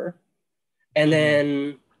Quicksilver, and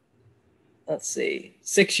then let's see,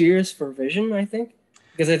 6 years for Vision, I think,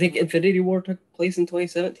 because I think Infinity War took place in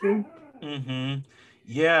 2017.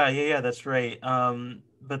 Yeah, that's right.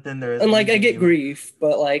 But then there is And like I get Endgame. grief,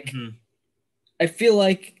 but like I feel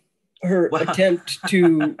like her Wow. attempt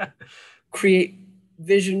to create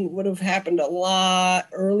Vision would have happened a lot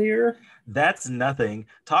earlier. That's nothing.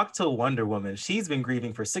 Talk to Wonder Woman. She's been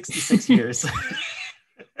grieving for 66 years.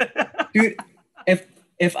 Dude, if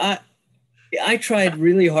I tried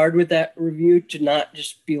really hard with that review to not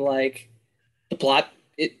just be like the plot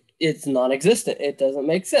it's non-existent. It doesn't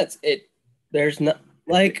make sense. There's not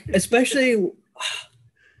like especially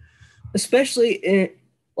in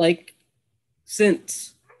like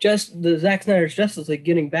since just the Zack Snyder's Justice League,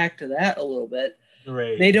 getting back to that a little bit.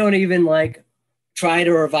 Right. They don't even like try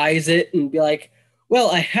to revise it and be like,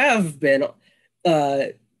 well, I have been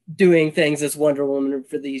doing things as Wonder Woman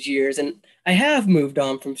for these years, and I have moved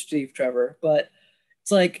on from Steve Trevor, but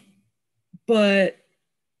it's like, but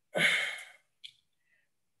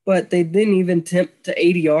they didn't even attempt to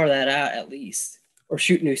ADR that out at least, or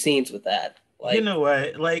shoot new scenes with that. Like, you know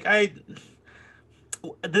what? Like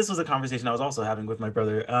this was a conversation I was also having with my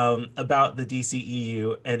brother about the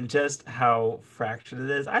DCEU and just how fractured it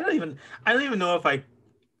is. I don't even know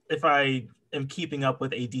if I am keeping up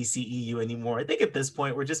with a DCEU anymore. I think at this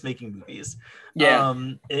point we're just making movies. Yeah.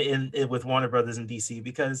 In with Warner Brothers and DC,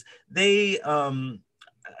 because they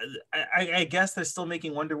I guess they're still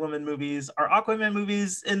making Wonder Woman movies. Are Aquaman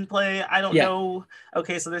movies in play? I don't know.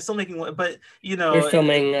 Okay, so they're still making one, but you know, they're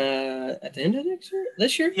filming at the end of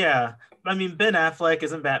this year. Yeah, I mean, Ben Affleck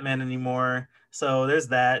isn't Batman anymore, so there's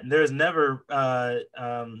that. There's never,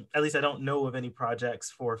 at least I don't know of any projects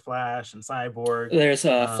for Flash and Cyborg. There's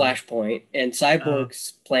a Flashpoint, and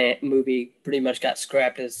Cyborg's movie pretty much got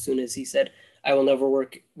scrapped as soon as he said, "I will never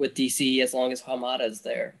work with DC as long as Hamada is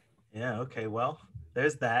there." Yeah. Okay. Well,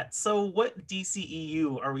 there's that. So, what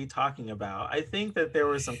DCEU are we talking about? I think that there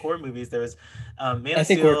were some core movies. There was Man I of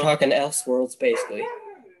think Steel. we're talking Elseworlds, basically.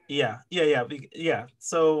 Yeah.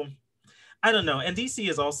 So I don't know. And DC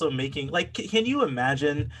is also making, like, can you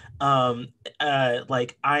imagine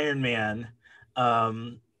like Iron Man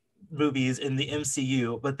movies in the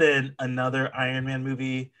MCU, but then another Iron Man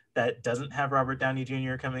movie that doesn't have Robert Downey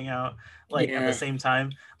Jr. coming out at the same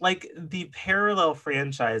time? Like, the parallel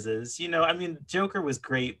franchises, I mean, Joker was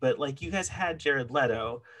great, but like, you guys had Jared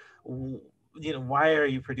Leto. Why are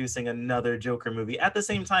you producing another Joker movie at the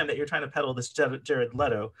same time that you're trying to peddle this Jared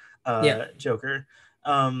Leto Joker?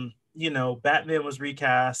 Batman was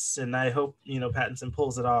recast, and I hope Pattinson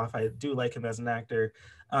pulls it off. I do like him as an actor,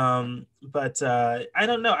 but I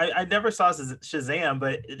don't know. I never saw Shazam,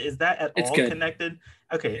 but is that at all connected?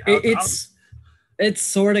 Okay, it's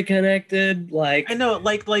sort of connected. Like, I know,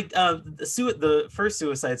 like the first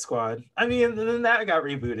Suicide Squad. I mean, then that got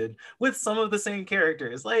rebooted with some of the same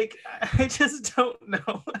characters. Like, I just don't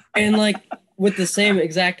know. And like with the same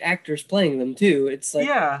exact actors playing them too. It's like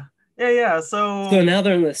yeah. So now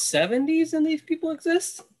they're in the 70s and these people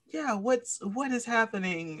exist. Yeah, what is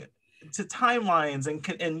happening to timelines and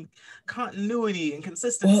continuity and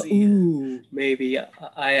consistency? Well, maybe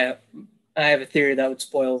I have a theory that would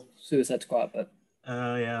spoil Suicide Squad, but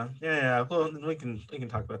yeah. Well, we can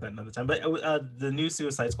talk about that another time. But the new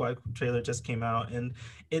Suicide Squad trailer just came out, and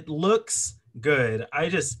it looks good. I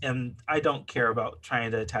don't care about trying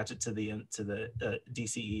to attach it to the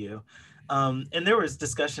DCEU. And there was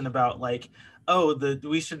discussion about like,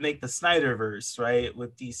 we should make the Snyderverse, right,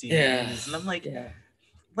 with DC movies, and I'm like,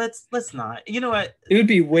 let's not. You know what? It would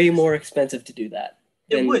be way more expensive to do that.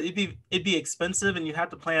 It would. It'd be expensive, and you have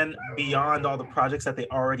to plan beyond all the projects that they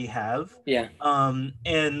already have. Yeah. And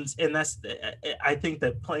that's, I think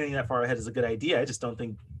that planning that far ahead is a good idea. I just don't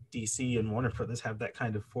think DC and Warner Brothers have that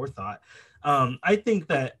kind of forethought. I think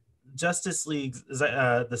that Justice League,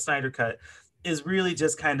 the Snyder Cut, is really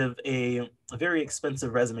just kind of a very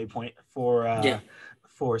expensive resume point for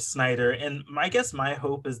Snyder. And I guess my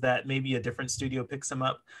hope is that maybe a different studio picks him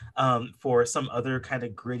up for some other kind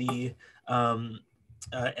of gritty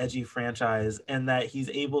edgy franchise, and that he's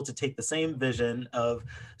able to take the same vision of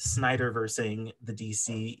Snyderversing the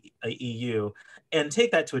DC EU and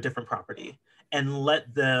take that to a different property and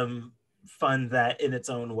let them fund that in its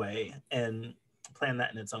own way and plan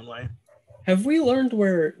that in its own way. Have we learned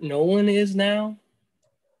where Nolan is now?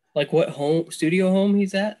 Like what studio home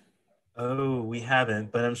he's at? Oh, we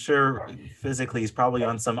haven't, but I'm sure physically he's probably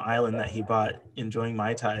on some island that he bought, enjoying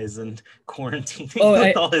Mai Tais and quarantining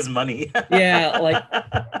with all his money. Yeah, like,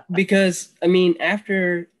 because, I mean,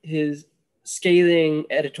 after his scathing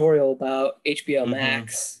editorial about HBO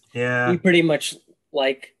Max, he pretty much,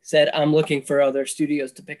 like, said, I'm looking for other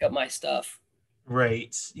studios to pick up my stuff.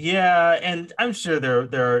 Right. Yeah, and I'm sure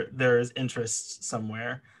there is interest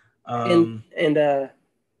somewhere.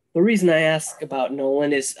 The reason I ask about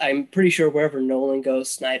Nolan is I'm pretty sure wherever Nolan goes,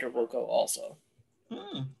 Snyder will go also.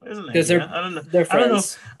 Because they're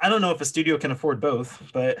friends. I don't know if a studio can afford both,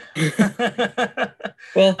 but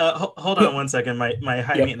well, hold on one second. My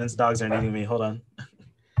high maintenance dogs are needing me. Hold on.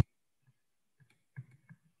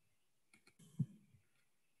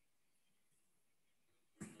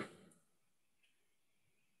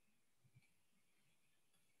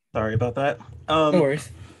 Sorry about that. No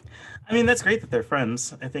worries. I mean, that's great that they're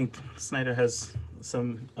friends. I think Snyder has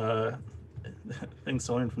some things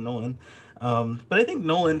to learn from Nolan. But I think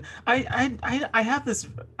Nolan, again,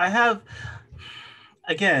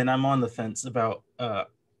 I'm on the fence about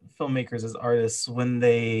filmmakers as artists when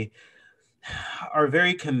they are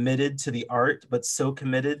very committed to the art, but so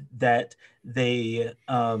committed that they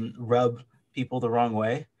rub people the wrong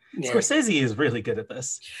way. Yeah. Scorsese is really good at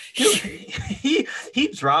this. He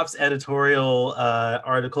drops editorial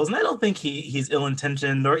articles, and I don't think he's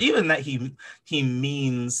ill-intentioned, or even that he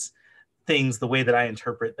means things the way that I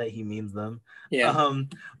interpret that he means them. Yeah.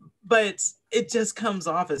 But it just comes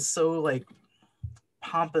off as so like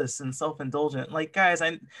pompous and self-indulgent. Like, guys,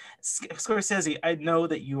 Scorsese, I know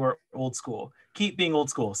that you are old school. Keep being old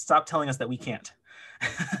school. Stop telling us that we can't.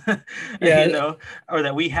 Yeah. You know, or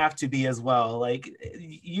that we have to be as well. Like,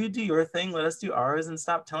 you do your thing, let us do ours, and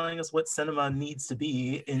stop telling us what cinema needs to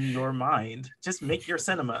be in your mind. Just make your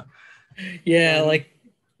cinema. Yeah, like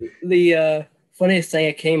the funniest thing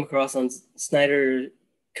I came across on Snyder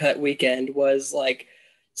Cut weekend was like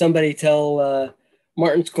somebody tell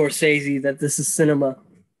Martin Scorsese that this is cinema.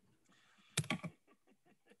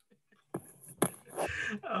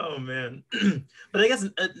 Oh man. But I guess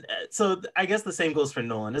I guess the same goes for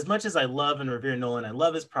Nolan. As much as I love and revere Nolan, I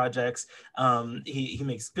love his projects. He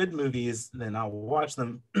makes good movies, then I'll watch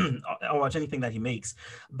them. I'll watch anything that he makes.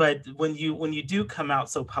 But when you do come out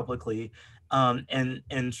so publicly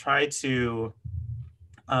and try to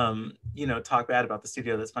talk bad about the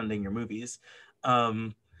studio that's funding your movies,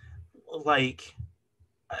 like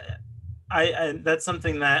I that's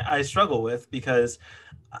something that I struggle with, because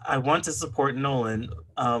I want to support Nolan,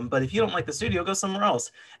 but if you don't like the studio, go somewhere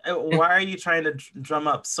else. Why are you trying to drum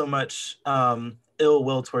up so much ill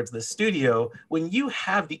will towards the studio when you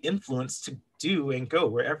have the influence to do and go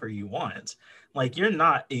wherever you want? Like, you're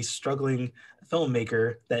not a struggling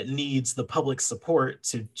filmmaker that needs the public support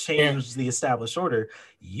to change the established order.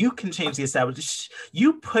 You can change the established.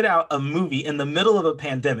 You put out a movie in the middle of a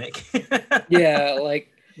pandemic. Yeah, like,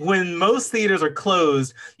 when most theaters are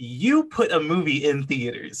closed, you put a movie in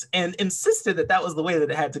theaters and insisted that was the way that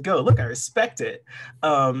it had to go. Look, I respect it.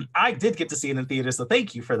 I did get to see it in theaters, so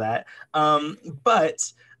thank you for that.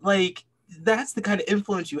 But like, that's the kind of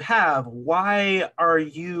influence you have. Why are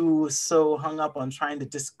you so hung up on trying to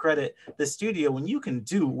discredit the studio when you can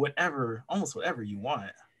do almost whatever you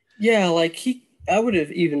want? Yeah, like I would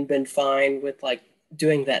have even been fine with like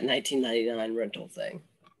doing that 1999 rental thing.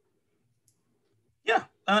 Yeah.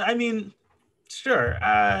 I mean, sure,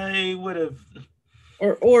 I would have.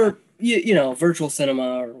 Or virtual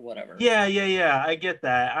cinema or whatever. Yeah. I get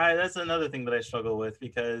that. That's another thing that I struggle with,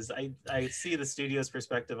 because I see the studio's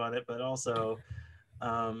perspective on it, but also,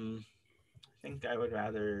 I think I would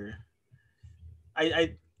rather.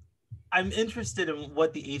 I'm interested in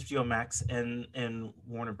what the HBO Max and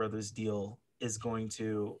Warner Brothers deal is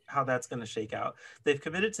how that's going to shake out. They've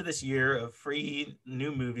committed to this year of free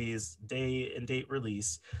new movies, day and date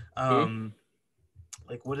release.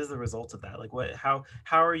 Like, what is the result of that? Like, how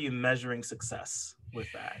are you measuring success with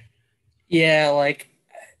that? Yeah, like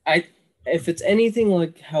if it's anything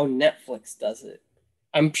like how Netflix does it,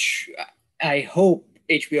 I hope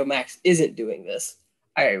HBO Max isn't doing this.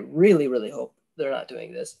 I really, really hope they're not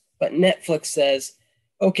doing this. But Netflix says,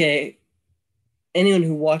 okay, anyone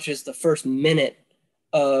who watches the first minute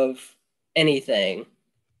of anything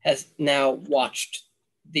has now watched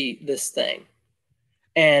this thing.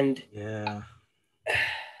 And yeah,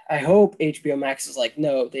 hope HBO Max is like,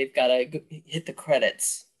 no, they've got to hit the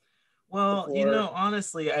credits. Well, before...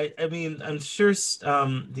 honestly, I mean, I'm sure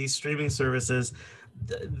these streaming services,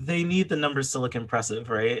 they need the numbers to look impressive,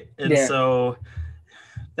 right? And so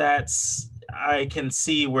I can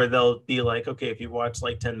see where they'll be like, okay, if you watch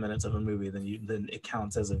like 10 minutes of a movie, then it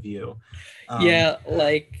counts as a view.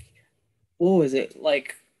 Like, what was it?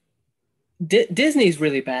 Like, Disney's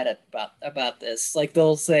really bad about this. Like,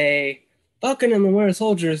 they'll say Falcon and the Winter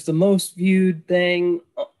Soldier is the most viewed thing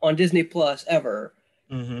on Disney Plus ever.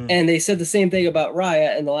 Mm-hmm. And they said the same thing about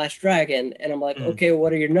Raya and The Last Dragon. And I'm like, okay,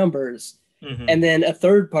 what are your numbers? Mm-hmm. And then a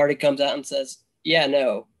third party comes out and says, yeah,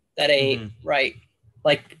 no, that ain't right.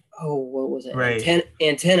 Like, what was it? Right.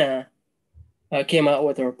 Antenna came out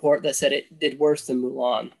with a report that said it did worse than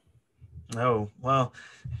Mulan. Oh, well,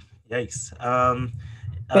 yikes.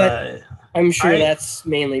 But I'm sure that's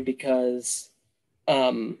mainly because,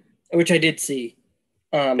 which I did see.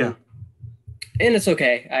 And it's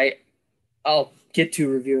okay. I'll get to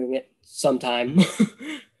reviewing it sometime.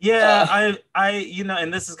 Yeah, I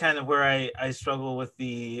and this is kind of where I struggle with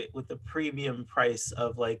the premium price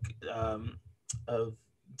of like of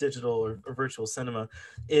digital or virtual cinema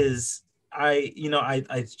is I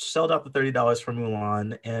shelled out the $30 for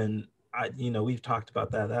Mulan, and we've talked about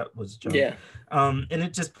that. That was junk. Yeah. And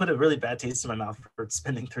it just put a really bad taste in my mouth for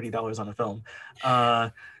spending $30 on a film.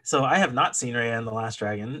 So I have not seen Raya and the Last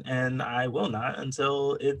Dragon, and I will not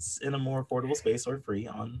until it's in a more affordable space or free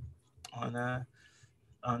on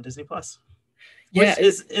Disney Plus. Yeah,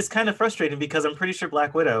 which is kind of frustrating because I'm pretty sure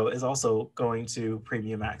Black Widow is also going to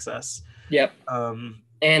premium access. Yep.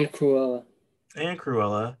 And Cruella.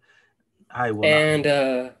 I will and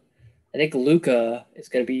not. I think Luca is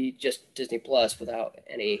going to be just Disney Plus without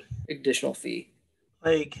any additional fee.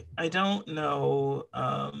 Like, I don't know.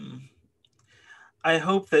 I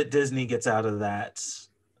hope that Disney gets out of that.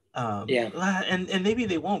 And maybe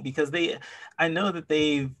they won't, because I know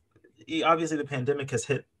that obviously the pandemic has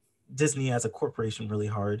hit Disney as a corporation really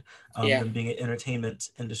hard, them being an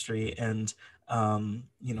entertainment industry, and a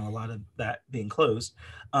lot of that being closed.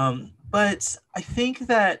 But I think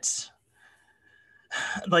that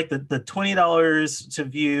like the $20 to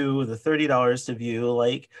view, the $30 to view,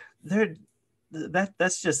 like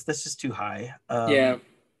that's just too high.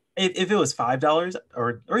 If it was $5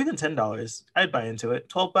 or even $10, I'd buy into it.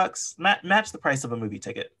 $12, match the price of a movie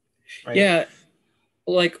ticket, right? Yeah,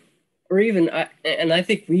 like, or even I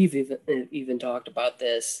think we've even talked about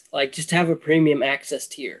this. Like, just have a premium access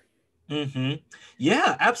tier. Mm-hmm.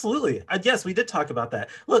 Yeah, absolutely. Yes, we did talk about that.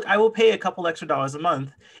 Look, I will pay a couple extra dollars a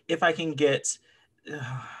month if I can get.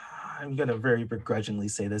 I'm gonna very begrudgingly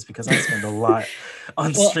say this because I spend a lot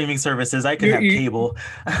on streaming services. I could have cable.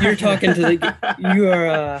 You're talking to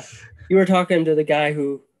you were talking to the guy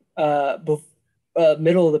who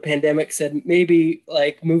middle of the pandemic said maybe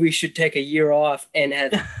like movies should take a year off, and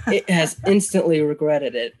has instantly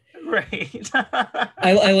regretted it. Right.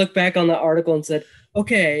 I look back on the article and said,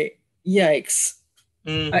 okay, yikes.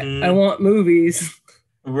 Mm-hmm. I want movies.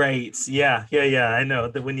 Right. Yeah. I know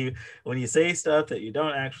that when you say stuff that you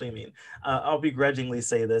don't actually mean. I'll begrudgingly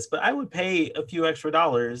say this, but I would pay a few extra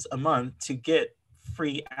dollars a month to get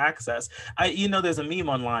free access. There's a meme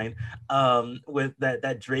online with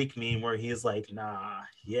that Drake meme where he's like, nah,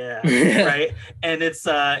 yeah, right. And it's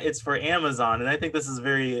for Amazon, and I think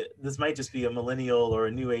this might just be a millennial or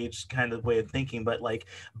a new age kind of way of thinking, but like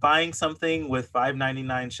buying something with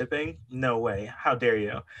 $5.99 shipping, no way, how dare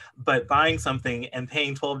you. But buying something and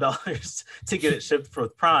paying $12 to get it shipped for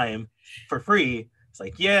Prime for free, it's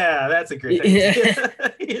like, yeah, that's a great idea.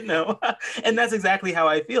 And that's exactly how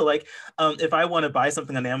I feel. Like, if I want to buy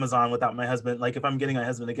something on Amazon without my husband, like if I'm getting my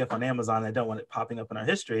husband a gift on Amazon, I don't want it popping up in our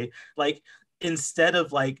history. Like, instead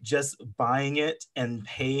of like just buying it and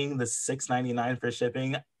paying the $6.99 for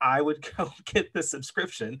shipping, I would go get the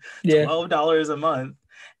subscription, $12 a month,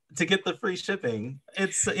 to get the free shipping.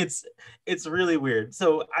 It's really weird.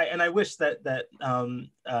 So I wish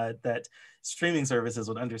that streaming services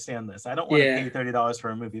would understand this. I don't want to pay $30 for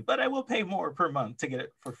a movie, but I will pay more per month to get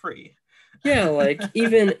it for free. Yeah, like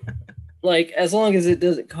even like as long as it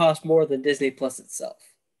doesn't cost more than Disney Plus itself.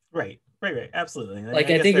 Right. Absolutely. Like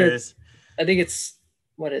I think it's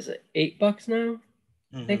what is it, $8 now?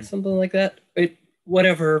 Mm-hmm. I think something like that.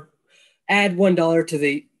 Whatever. Add $1 to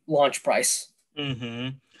the launch price.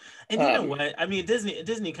 Mm-hmm. And you know what? I mean,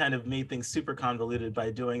 Disney kind of made things super convoluted by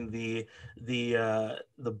doing the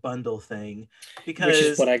bundle thing, because which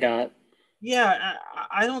is what I got. Yeah,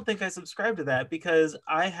 I don't think I subscribe to that, because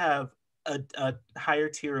I have a higher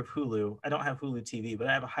tier of Hulu. I don't have Hulu TV, but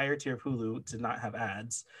I have a higher tier of Hulu to not have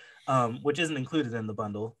ads, which isn't included in the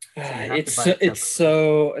bundle. So you have to buy it it's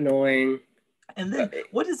so annoying. And then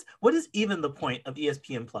what is even the point of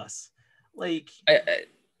ESPN Plus? Like,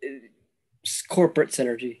 corporate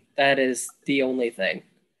synergy. That is the only thing.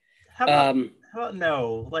 How about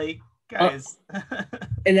no? Like, guys.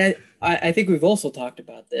 And I think we've also talked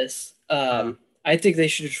about this. I think they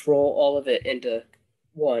should just roll all of it into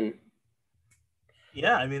one.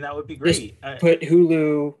 Yeah, I mean, that would be great. Put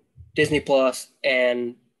Hulu, Disney Plus,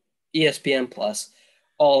 and ESPN Plus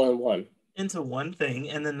all in one. Into one thing,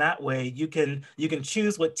 and then that way you can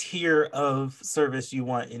choose what tier of service you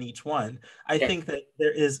want in each one. I think that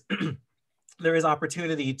there is there is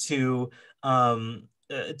opportunity to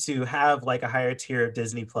have like a higher tier of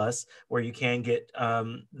Disney Plus where you can get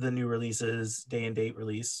the new releases, day and date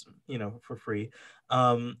release, for free.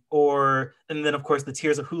 And then of course the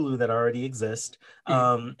tiers of Hulu that already exist.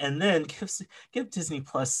 And then give Disney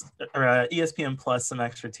Plus or ESPN Plus some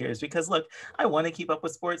extra tiers, because look, I want to keep up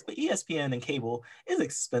with sports, but ESPN and cable is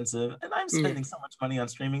expensive, and I'm spending so much money on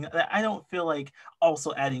streaming that I don't feel like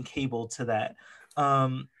also adding cable to that.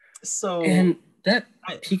 So and that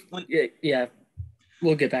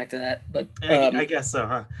we'll get back to that, but I guess so,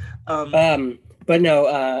 huh? But no,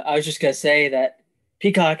 I was just gonna say that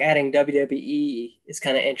Peacock adding WWE is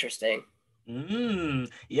kind of interesting.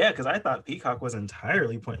 Yeah, because I thought Peacock was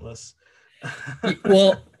entirely pointless.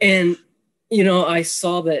 Well, and I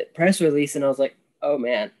saw that press release and I was like, oh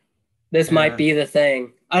man, this might be the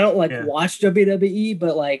thing. I don't watch WWE,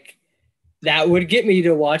 but like that would get me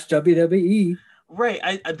to watch WWE. Right.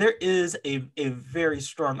 There is a very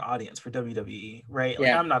strong audience for WWE, right?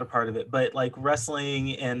 Like, I'm not a part of it, but like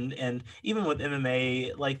wrestling and even with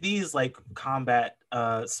MMA, like these like combat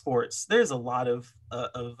sports, there's a lot of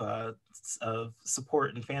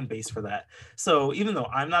support and fan base for that. So even though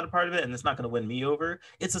I'm not a part of it and it's not going to win me over,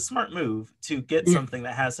 it's a smart move to get something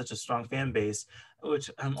that has such a strong fan base,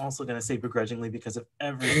 which I'm also going to say begrudgingly, because if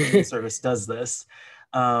every service does this,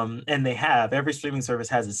 and every streaming service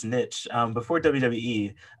has its niche. Before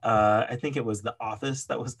WWE, I think it was The Office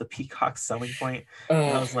that was the Peacock selling point.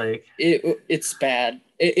 And I was like, it's bad.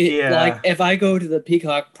 Like if I go to the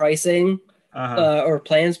Peacock pricing or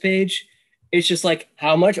plans page, it's just like,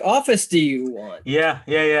 how much Office do you want? Yeah.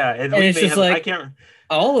 And it's just like, I can't.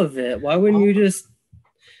 All of it. Why wouldn't you just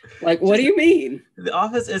like? What do you mean? The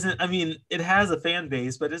Office isn't. I mean, it has a fan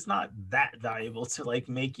base, but it's not that valuable to like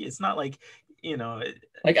make it. It's not like.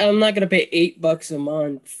 Like I'm not gonna pay $8 a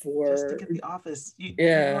month for just to get The Office.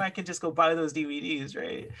 I can just go buy those DVDs,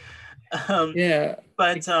 right?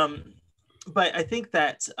 But I think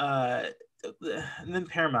that and then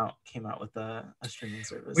Paramount came out with a streaming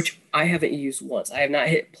service, which I haven't used once. I have not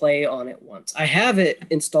hit play on it once. I have it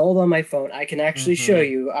installed on my phone. I can actually show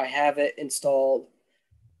you. I have it installed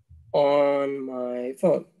on my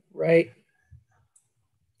phone, right?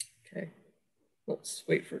 Okay, let's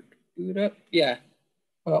wait for it to boot up. Yeah.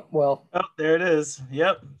 Oh, well. Oh, there it is.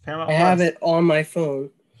 Yep. Paramount I have it on my phone.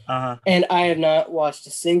 And I have not watched a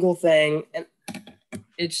single thing. And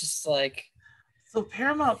it's just like. So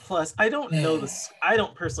Paramount Plus, I don't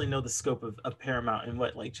personally know the scope of Paramount and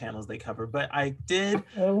what like channels they cover, but I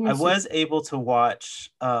was able to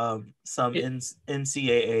watch some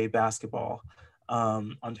NCAA basketball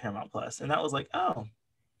on Paramount Plus. And that was like, oh.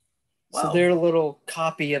 Wow. So their little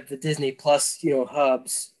copy of the Disney Plus,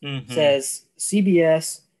 hubs says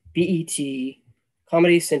CBS, BET,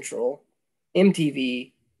 Comedy Central,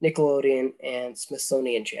 MTV, Nickelodeon, and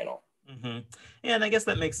Smithsonian Channel. And I guess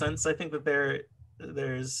that makes sense. I think that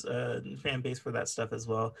there's a fan base for that stuff as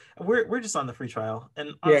well. We're just on the free trial, and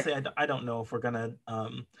honestly, I don't know if we're gonna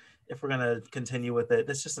continue with it.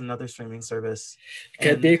 It's just another streaming service. It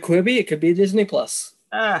could be a Quibi. It could be Disney Plus.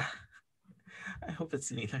 I hope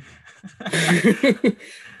it's neither.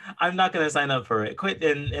 I'm not going to sign up for it. Quit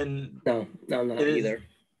and no, I'm not either.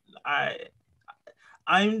 I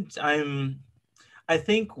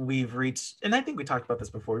think we've reached, and I think we talked about this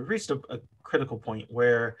before. We've reached a critical point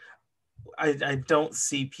where I don't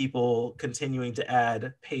see people continuing to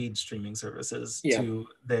add paid streaming services to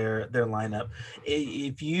their lineup.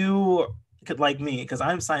 If you could, like me, because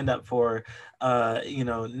I'm signed up for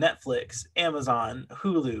Netflix, Amazon,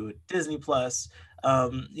 Hulu, Disney Plus,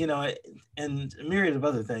 and a myriad of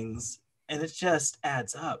other things, and it just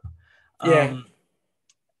adds up.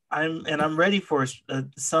 I'm ready for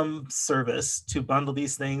some service to bundle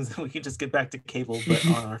these things, and we can just get back to cable but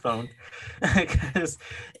on our phone, because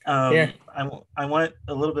I want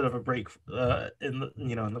a little bit of a break in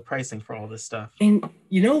the pricing for all this stuff. And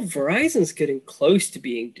Verizon's getting close to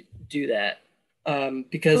do that.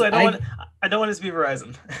 Because Ooh, I don't want it to be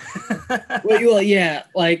Verizon. well, yeah,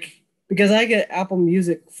 like because I get Apple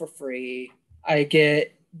Music for free, I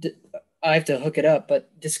have to hook it up,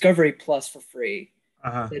 but Discovery Plus for free,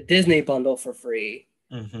 the Disney bundle for free.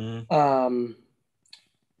 Mm-hmm.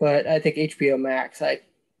 But I think HBO Max, I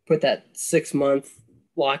put that 6-month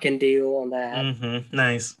lock-in deal on that. Mm-hmm.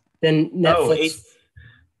 Nice. Then Netflix.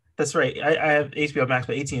 That's right. I have HBO Max,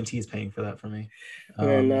 but AT&T is paying for that for me.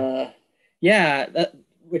 And yeah, that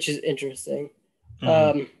which is interesting.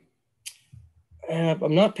 Mm-hmm.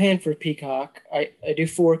 I'm not paying for Peacock. I do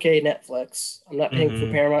 4K Netflix. I'm not paying for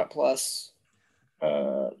Mm-hmm. Paramount Plus.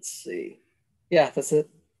 Let's see. Yeah, that's it.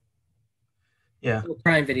 Yeah.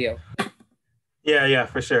 Prime Video. Yeah,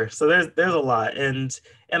 for sure. So there's a lot, and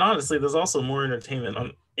honestly, there's also more entertainment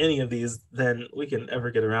on any of these than we can ever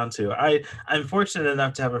get around to. I'm fortunate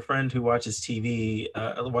enough to have a friend who watches TV,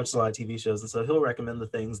 watches a lot of TV shows, and so he'll recommend the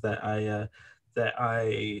things that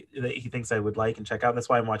he thinks I would like and check out. That's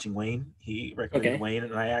why I'm watching Wayne. He recommended Wayne,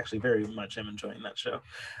 and I actually very much am enjoying that show.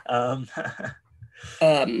 I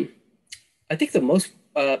think the most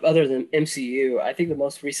other than MCU, I think the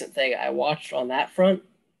most recent thing I watched on that front,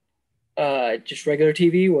 just regular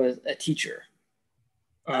TV, was A Teacher.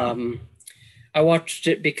 I watched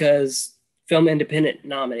it because Film Independent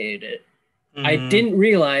nominated it. Mm-hmm. I didn't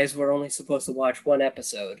realize we're only supposed to watch one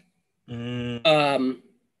episode. Mm-hmm.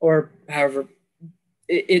 Or however,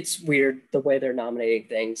 it's weird the way they're nominating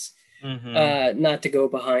things. Mm-hmm. Not to go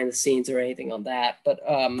behind the scenes or anything on that, but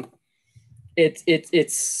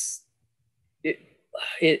it's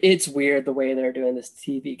weird the way they're doing this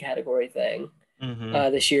TV category thing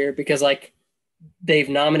this year, because like they've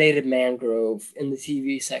nominated Mangrove in the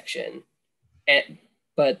TV section,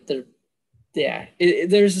 but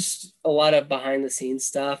there's just a lot of behind the scenes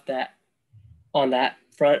stuff that on that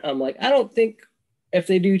front I'm like, I don't think if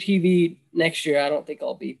they do TV next year, I don't think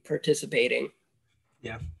I'll be participating.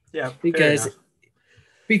 Yeah, because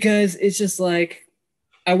it's just like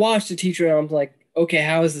I watched The Teacher and I'm like, okay,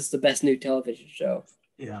 how is this the best new television show?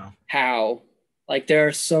 Yeah. How? Like,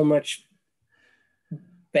 there's so much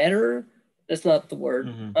better. That's not the word.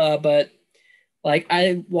 Mm-hmm. But like,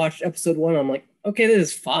 I watched episode 1. I'm like, okay,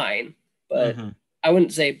 this is fine, but I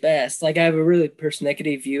wouldn't say best. Like, I have a really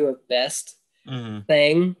persnickety view of best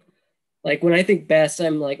thing. Like, when I think best,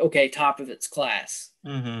 I'm like, okay, top of its class.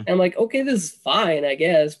 And I'm like, okay, this is fine, I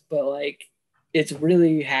guess, but like, it's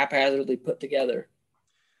really haphazardly put together.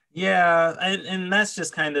 Yeah, and that's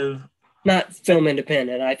just kind of not Film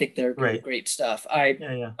Independent. I think they're doing great stuff.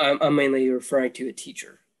 I'm mainly referring to A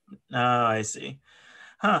Teacher. Oh, I see.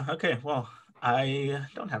 Huh. Okay. Well, I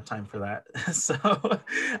don't have time for that. So,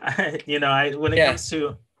 when it comes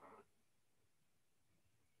to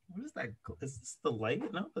what is that? Is this the light?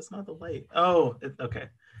 No, that's not the light. Oh, okay.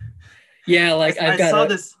 Yeah, like I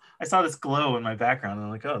saw this glow in my background, and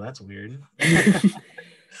I'm like, oh, that's weird.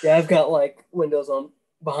 Yeah, I've got like windows on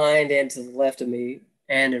behind and to the left of me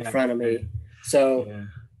and in front of me, so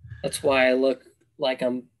that's why I look like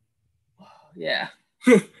I'm. Yeah.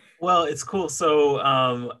 Well, it's cool. So,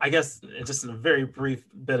 I guess just a very brief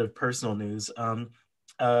bit of personal news. Me and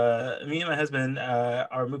my husband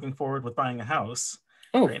are moving forward with buying a house.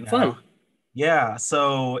 Oh, right now. Fun. Yeah,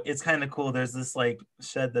 so it's kind of cool. There's this like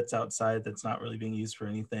shed that's outside that's not really being used for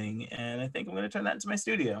anything, and I think I'm going to turn that into my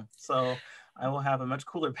studio. So I will have a much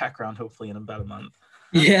cooler background hopefully in about a month.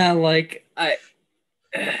 Yeah, like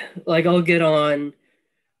I'll get on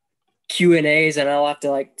Q&As and I'll have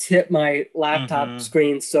to like tip my laptop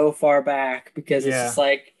screen so far back because it's just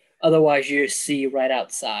like otherwise you just see right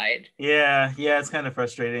outside. Yeah, it's kind of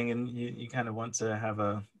frustrating, and you kind of want to have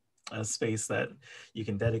a space that you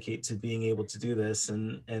can dedicate to being able to do this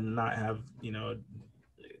and not have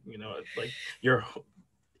like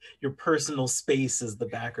your personal space is the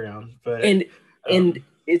background. But and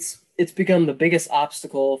it's become the biggest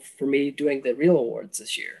obstacle for me doing the Real Awards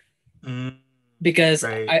this year because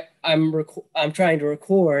I'm trying to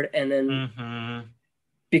record, and then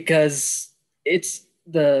because it's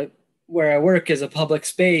where I work is a public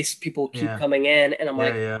space, people keep coming in, and I'm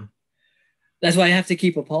like that's why I have to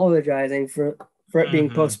keep apologizing for it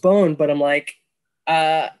being postponed. But I'm like,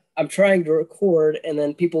 I'm trying to record, and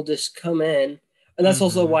then people just come in. And that's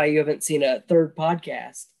also why you haven't seen a third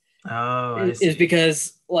podcast. Oh, I see. Is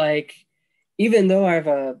because, like, even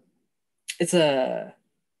though it's a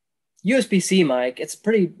USB-C mic, it's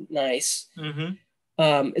pretty nice.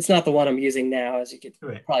 It's not the one I'm using now, as you could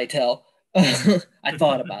probably tell. I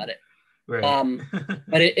thought about it.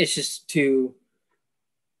 But it's just too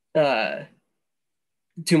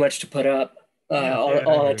much to put up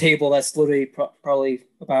on a table that's literally probably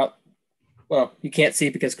about, well, you can't see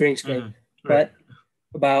because green screen, but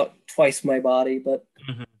about twice my body, but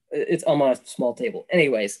Mm-hmm. it's on a small table.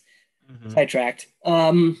 Anyways, Mm-hmm. sidetracked.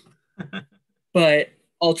 But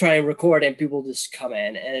I'll try and record and people just come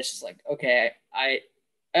in and it's just like, okay, I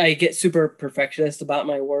get super perfectionist about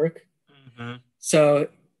my work. Mm-hmm. So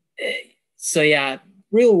yeah,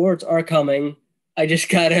 real awards are coming. I just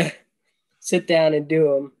gotta sit down and do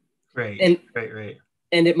them. Right. And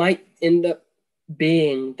it might end up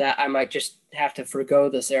being that I might just have to forgo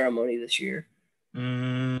the ceremony this year.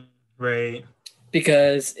 Right.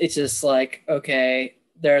 Because it's just like, okay,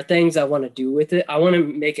 there are things I want to do with it. I want to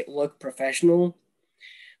make it look professional.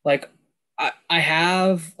 Like I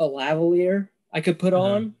have a lavalier I could put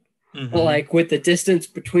on, but like with the distance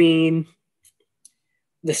between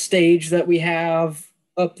the stage that we have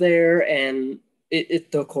up there and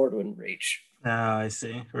the cord wouldn't reach. Oh, I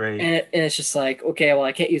see. Right. And it's just like, okay, well,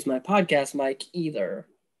 I can't use my podcast mic either.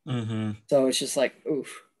 So it's just like,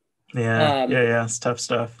 oof. Yeah. Yeah. It's tough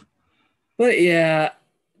stuff. But yeah,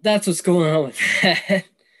 that's what's going on with that.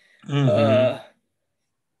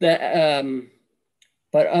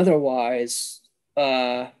 But otherwise,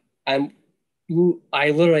 I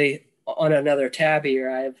literally on another tab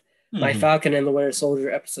here, I have my Falcon and the Winter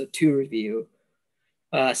Soldier episode 2 review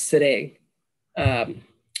sitting. And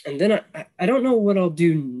then I don't know what I'll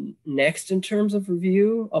do next in terms of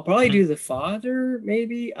review. I'll probably do The Father,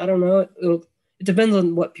 maybe. I don't know. It depends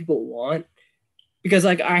on what people want. Because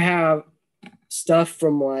like I have stuff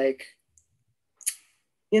from like,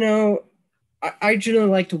 I generally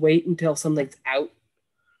like to wait until something's out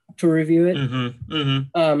to review it.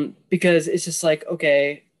 Because it's just like,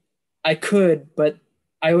 okay, I could, but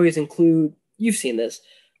I always include, you've seen this,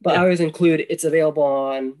 but I always include it's available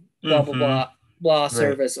on blah, blah, blah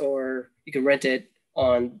service, or you can rent it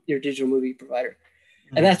on your digital movie provider.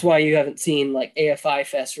 And that's why you haven't seen like AFI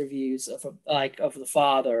Fest reviews of The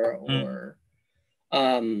Father or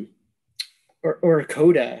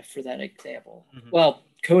Coda for that example. Well,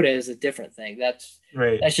 Coda is a different thing. That's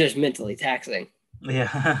just mentally taxing.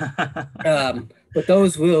 Yeah. But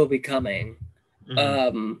those will be coming.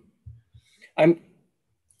 Something I'm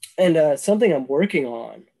working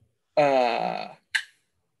on.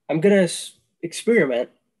 I'm gonna experiment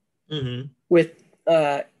with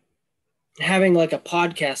having like a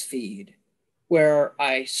podcast feed where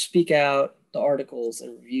I speak out the articles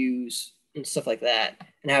and reviews and stuff like that,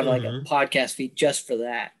 and have like a podcast feed just for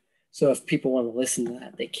that. So if people want to listen to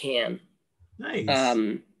that, they can. Nice.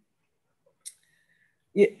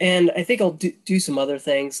 Yeah, and I think I'll do some other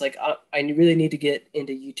things. Like I really need to get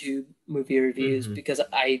into YouTube movie reviews because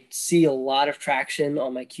I see a lot of traction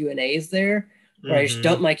on my Q&As there. Where I just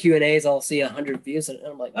dump my Q&As, I'll see 100 views, and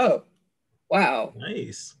I'm like, oh, wow.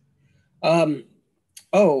 Nice. Another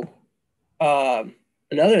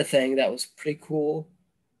thing that was pretty cool,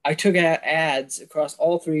 I took out ads across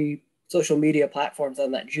all 3 social media platforms on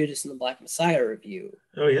that Judas and the Black Messiah review.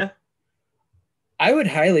 Oh, yeah? I would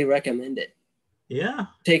highly recommend it. Yeah.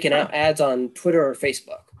 Taking out ads on Twitter or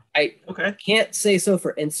Facebook. I can't say so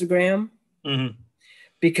for Instagram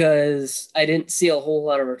because I didn't see a whole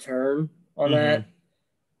lot of return on that.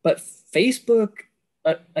 But Facebook,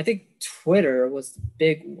 I think Twitter was the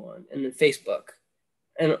big one, and then Facebook.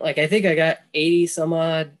 And like I think I got 80 some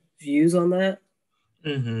odd views on that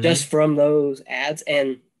just from those ads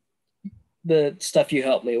and the stuff you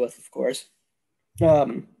helped me with, of course.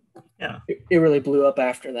 It really blew up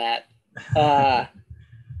after that.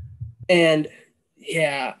 And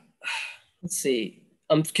yeah, let's see.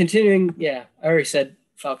 I'm continuing. Yeah, I already said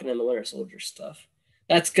Falcon and the Winter Soldier stuff.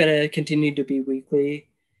 That's gonna continue to be weekly.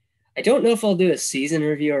 I don't know if I'll do a season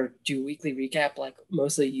review or do weekly recap like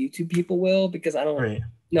most of the YouTube people will, because I don't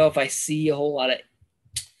know if I see a whole lot of.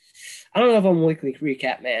 I don't know if I'm a weekly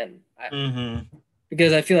recap man.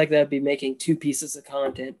 Because I feel like that'd be making 2 pieces of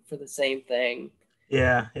content for the same thing.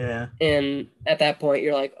 Yeah. And at that point,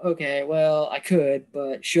 you're like, okay, well, I could,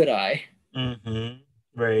 but should I?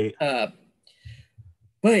 Right.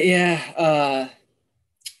 But yeah.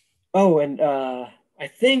 I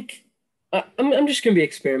think I'm just gonna be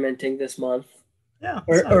experimenting this month. Yeah.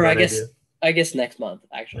 Or I guess next month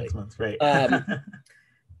actually. Next month, right?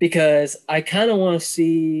 Because I kind of want to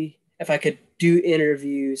see if I could do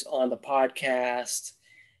interviews on the podcast,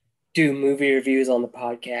 do movie reviews on the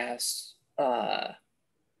podcast.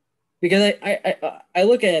 Because I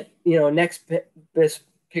look at Next Best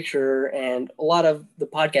Picture and a lot of the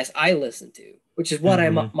podcasts I listen to, which is what I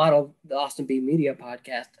modeled the Austin B Media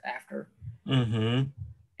podcast after.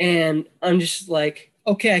 And I'm just like,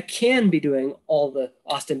 okay, I can be doing all the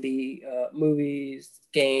Austin B movies,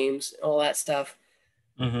 games, all that stuff.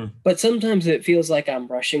 But sometimes it feels like I'm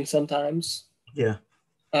rushing sometimes. Yeah.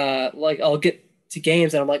 like I'll get to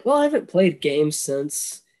games and I'm like, well, I haven't played games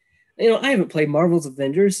since, I haven't played Marvel's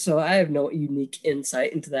Avengers, so I have no unique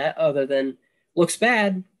insight into that other than looks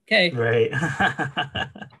bad. Okay. Right.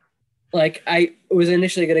 Like I was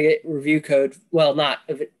initially going to get review code. Well, not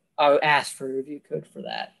if it, I asked for a review code for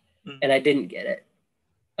that and I didn't get it.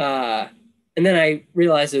 And then I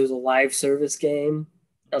realized it was a live service game.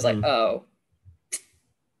 I was like, oh,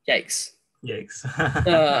 yikes.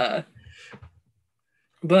 Yikes.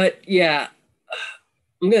 But yeah,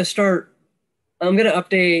 I'm going to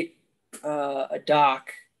update a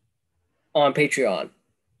doc on Patreon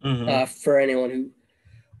for anyone who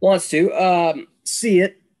wants to see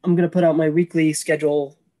it. I'm going to put out my weekly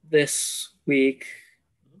schedule this week.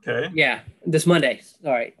 Okay. Yeah, this Monday.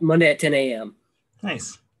 All right, Monday at 10 a.m.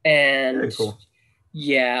 Nice. And very cool.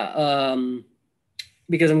 Yeah,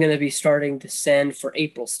 because I'm going to be starting to send for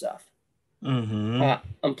April stuff. I'm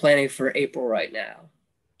planning for April right now.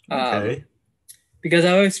 Okay. Because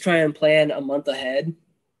I always try and plan a month ahead.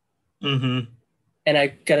 And I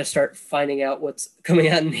got to start finding out what's coming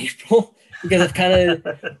out in April because I've kind of,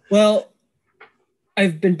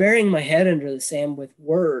 I've been burying my head under the sand with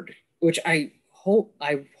Word, which I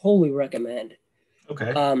wholly recommend.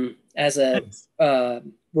 Okay. As a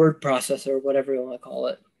word processor, whatever you want to call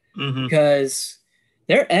it, because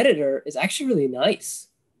their editor is actually really nice.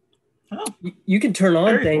 Oh, you can turn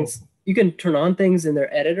on things. Cool. You can turn on things in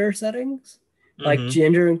their editor settings, like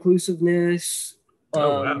gender inclusiveness.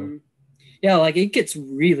 Wow. Yeah, like it gets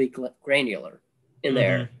really granular in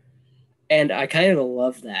there, and I kind of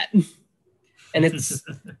love that. And it's,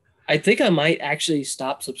 I think I might actually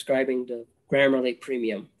stop subscribing to Grammarly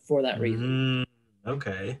Premium for that reason.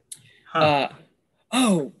 Okay.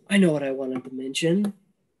 Oh, I know what I wanted to mention.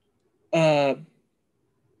 I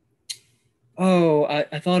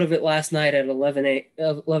thought of it last night at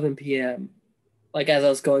 11 p.m. Like as I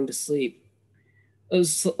was going to sleep. It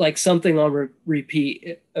was like something on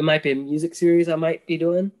repeat. It might be a music series I might be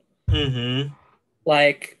doing.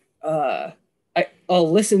 Like, I'll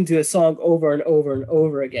listen to a song over and over and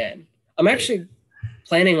over again. I'm actually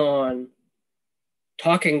planning on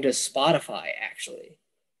talking to Spotify, actually.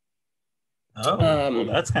 Oh, well,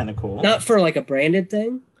 that's kind of cool. Not for like a branded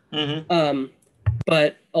thing.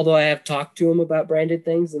 But although I have talked to him about branded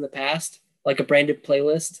things in the past, like a branded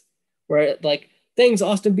playlist where like things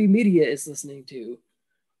Austin B Media is listening to.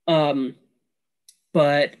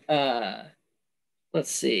 But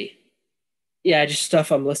let's see. Yeah, just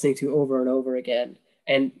stuff I'm listening to over and over again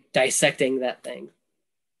and dissecting that thing.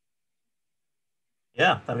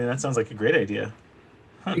 Yeah, I mean, that sounds like a great idea.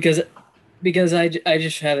 Because I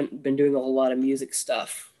just haven't been doing a whole lot of music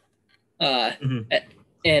stuff. And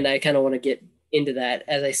I kind of want to get into that,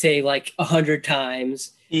 as I say like 100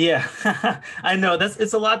 times. Yeah, I know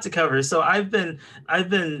it's a lot to cover. So I've been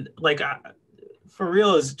like, For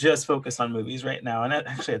Real is just focused on movies right now, and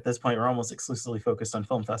actually at this point we're almost exclusively focused on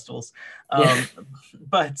film festivals.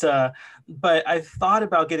 But I've thought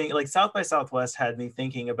about getting, like, South by Southwest had me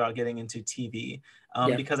thinking about getting into TV,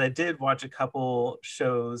 because I did watch a couple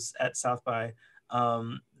shows at South by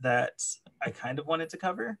that I kind of wanted to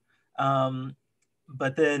cover,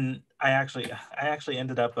 but then I actually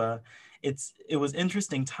ended up it was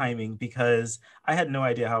interesting timing because I had no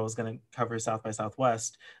idea how I was going to cover South by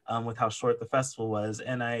Southwest with how short the festival was.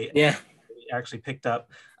 And I actually picked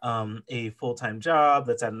up a full-time job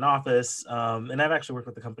that's at an office. And I've actually worked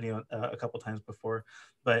with the company a couple times before,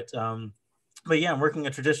 but yeah, I'm working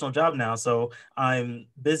a traditional job now. So I'm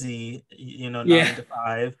busy, 9 to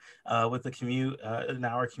 5 with a commute, an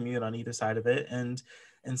hour commute on either side of it. And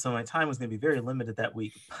so my time was going to be very limited that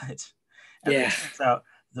week. But as it turns out,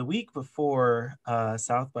 the week before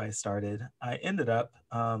South by started, I ended up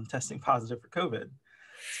testing positive for COVID,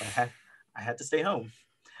 so I had to stay home.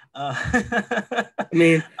 I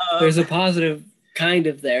mean, there's a positive kind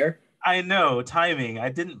of there. I know, timing. I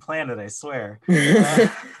didn't plan it, I swear. By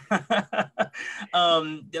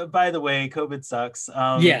the way, COVID sucks.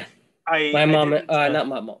 My mom, not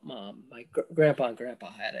my mom, my grandpa and grandpa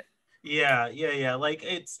had it. Yeah. Like,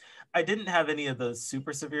 I didn't have any of those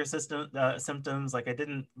super severe symptoms. Like, I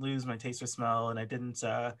didn't lose my taste or smell, and I didn't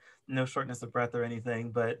no shortness of breath or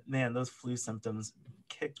anything. But man, those flu symptoms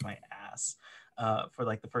kicked my ass for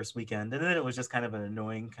like the first weekend, and then it was just kind of an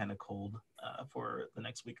annoying kind of cold for the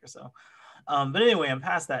next week or so. But anyway, I'm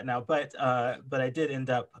past that now. But I did end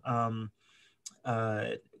up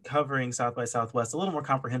covering South by Southwest a little more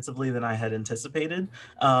comprehensively than I had anticipated.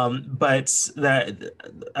 But that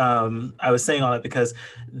I was saying all that because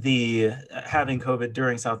having COVID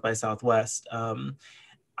during South by Southwest,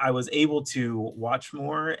 I was able to watch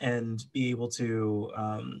more and be able to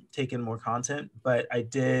take in more content, but I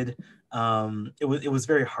did. It was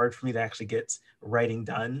very hard for me to actually get writing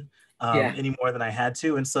done any more than I had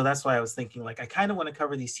to, and so that's why I was thinking like I kind of want to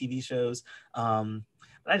cover these TV shows.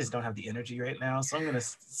 But I just don't have the energy right now, so I'm going to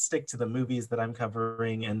stick to the movies that I'm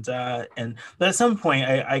covering, and but at some point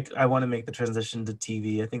I want to make the transition to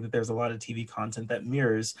TV. I think that there's a lot of TV content that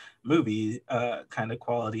mirrors movie kind of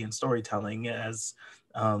quality and storytelling, as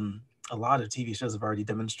a lot of TV shows have already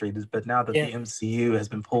demonstrated. But now that the MCU has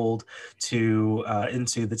been pulled to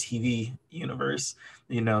into the TV universe,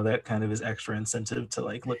 that kind of is extra incentive to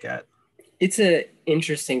like look at. It's an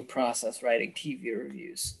interesting process writing TV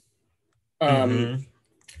reviews.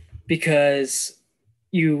 Because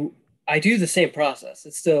I do the same process.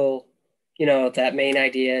 It's still, that main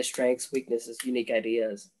idea, strengths, weaknesses, unique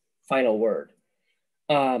ideas, final word.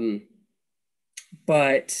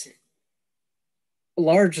 But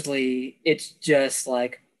largely it's just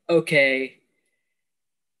like, okay,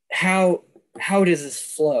 how does this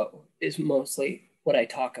flow is mostly what I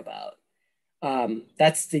talk about.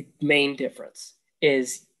 That's the main difference,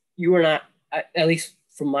 is you are not, at least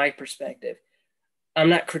from my perspective, I'm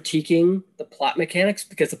not critiquing the plot mechanics,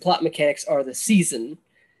 because the plot mechanics are the season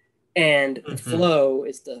and the flow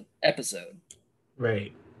is the episode.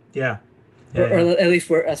 Right. Yeah. Or at least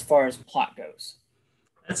as far as plot goes.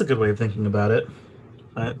 That's a good way of thinking about it.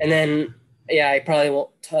 But... And then, I probably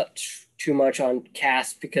won't touch too much on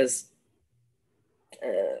cast because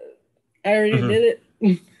I already did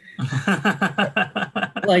it.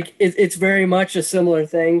 Like, it's very much a similar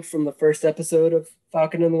thing from the first episode of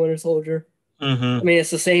Falcon and the Winter Soldier. I mean,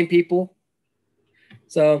 it's the same people.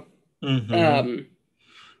 So, so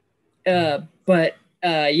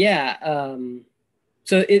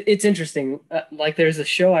it's interesting. Like, there's a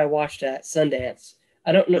show I watched at Sundance.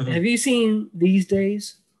 I don't know. Have you seen These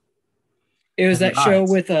Days? It was that show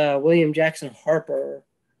with William Jackson Harper.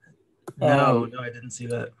 No, I didn't see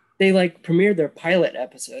that. They like premiered their pilot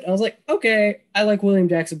episode. I was like, okay, I like William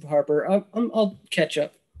Jackson Harper. I'll catch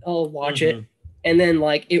up. I'll watch it. And then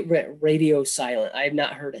like it went radio silent. I have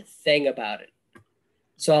not heard a thing about it.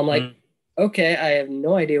 So I'm like, okay, I have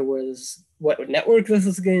no idea what network this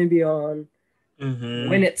is going to be on,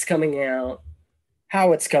 when it's coming out,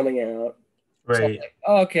 how it's coming out. Right. So I'm like,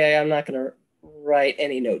 okay, I'm not going to write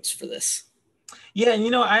any notes for this. Yeah,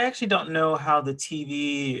 and I actually don't know how the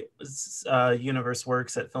TV universe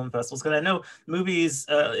works at film festivals, because I know movies,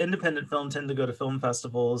 independent film, tend to go to film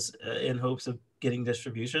festivals in hopes of getting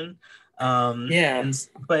distribution.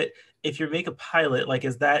 But if you make a pilot, like,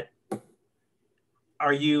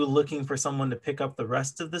 are you looking for someone to pick up the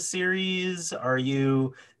rest of the series?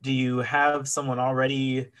 Do you have someone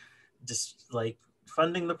already just like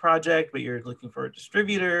funding the project, but you're looking for a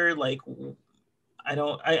distributor? Like, I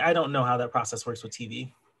don't know how that process works with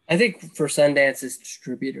TV. I think for Sundance it's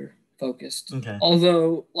distributor focused. Okay.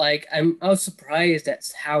 Although, like, I was surprised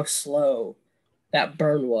at how slow that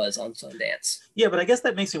burn was on Sundance. Yeah, but I guess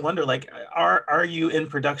that makes me wonder, like, are you in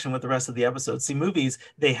production with the rest of the episodes? See, movies,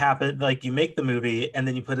 they happen, like, you make the movie and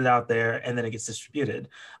then you put it out there and then it gets distributed.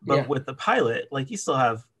 But with the pilot, like, you still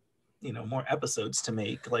have, more episodes to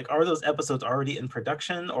make. Like, are those episodes already in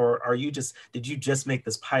production, or did you just make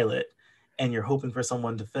this pilot and you're hoping for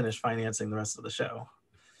someone to finish financing the rest of the show?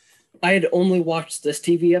 I had only watched this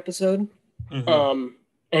TV episode, and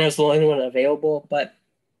it was the only one available, but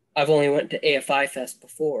I've only went to AFI Fest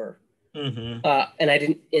before, and I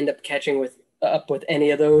didn't end up catching up with any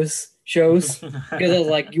of those shows, because I was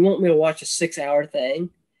like, you want me to watch a 6-hour thing?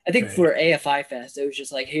 I think for AFI Fest, it was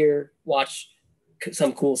just like, here, watch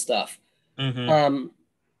some cool stuff. And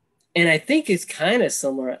I think it's kind of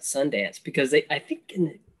similar at Sundance, because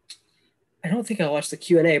I don't think I watched the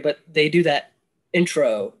Q&A, but they do that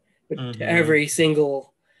intro with every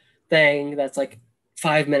single thing that's like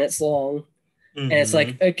 5 minutes long. And it's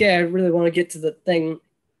like, okay, I really want to get to the thing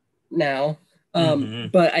now.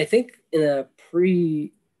 But I think in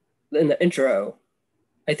the intro,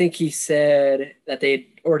 I think he said that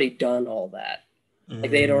they'd already done all that.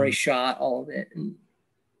 Like, they had already shot all of it.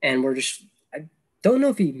 And we're just, I don't know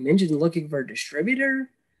if he mentioned looking for a distributor,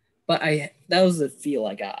 but that was the feel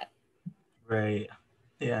I got. Right.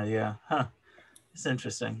 Yeah. Huh. It's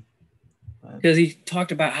interesting. Because he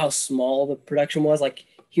talked about how small the production was. Like,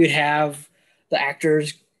 he would have the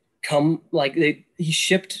actors come, like, he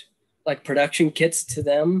shipped like production kits to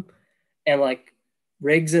them and like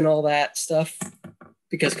rigs and all that stuff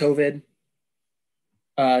because COVID.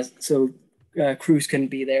 So crews couldn't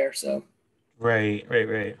be there. So. Right.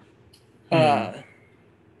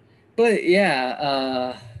 But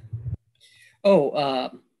yeah.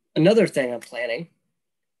 Another thing I'm planning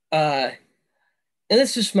And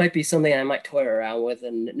this just might be something I might toy around with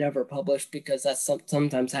and never publish because that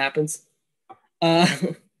sometimes happens.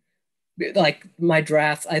 Like my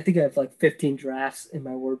drafts, I think I have like 15 drafts in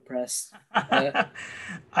my WordPress.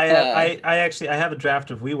 I actually have a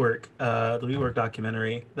draft of WeWork, the WeWork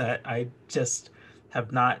documentary that I just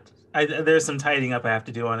have not. There's some tidying up I have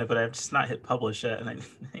to do on it, but I've just not hit publish yet, and I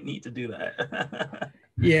need to do that.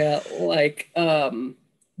 Yeah, like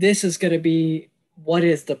this is going to be what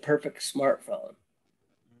is the perfect smartphone?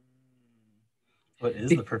 What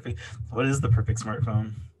is the perfect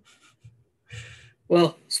smartphone?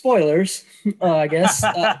 Well, spoilers, I guess.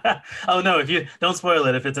 Oh no! If you don't spoil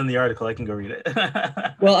it, if it's in the article, I can go read it.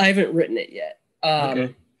 Well, I haven't written it yet.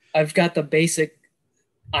 Okay. I've got the basic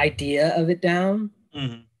idea of it down,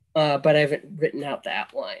 Mm-hmm. But I haven't written out the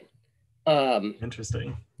outline.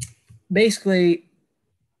 Interesting. Basically,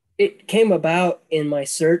 it came about in my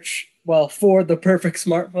search, for the perfect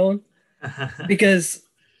smartphone, because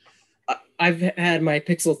I've had my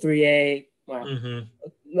Pixel 3a,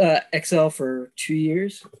 XL for 2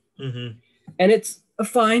 years, and it's a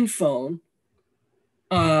fine phone.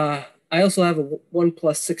 I also have a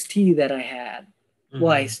OnePlus 6T that I had.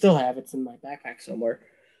 Well, I still have. It's in my backpack somewhere.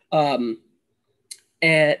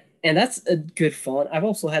 And that's a good phone. I've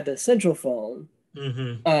also had the Essential phone.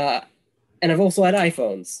 And I've also had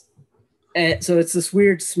iPhones. And so it's this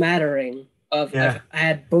weird smattering of I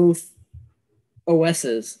had both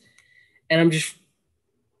OSs. And I'm just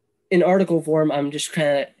in article form, I'm just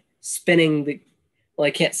kind of spinning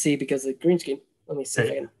I can't see because of the green screen. Let me see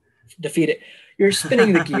if I can defeat it. You're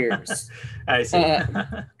spinning the gears. I see.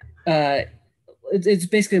 It's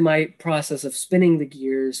basically my process of spinning the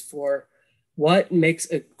gears for what makes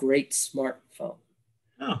a great smartphone.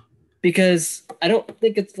 Oh. Because I don't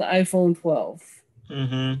think it's the iPhone 12.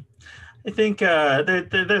 I think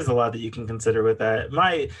there's a lot that you can consider with that.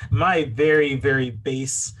 My very, very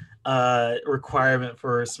base requirement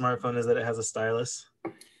for a smartphone is that it has a stylus.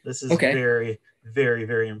 This is very, very,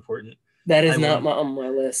 very important. That is not on my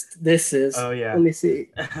list. This is. Oh yeah. Let me see.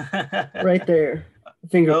 Right there,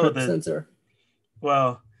 fingerprint sensor.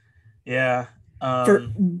 Well, yeah.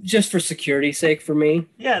 For security's sake, for me.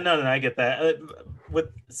 Yeah, no, I get that.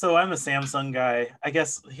 So I'm a Samsung guy. I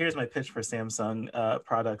guess here's my pitch for Samsung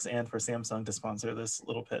products and for Samsung to sponsor this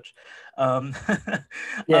little pitch.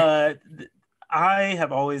 I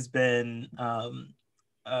have always been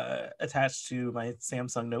attached to my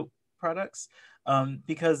Samsung Note products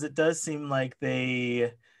because it does seem like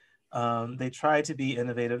they try to be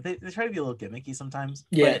innovative. They try to be a little gimmicky sometimes.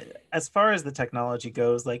 Yeah. But as far as the technology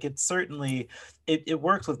goes, like it certainly it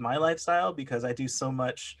works with my lifestyle because I do so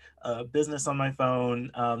much business on my phone,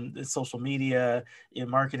 social media,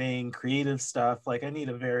 marketing, creative stuff. Like I need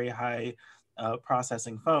a very high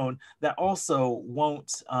processing phone that also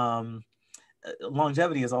won't.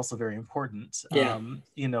 Longevity is also very important.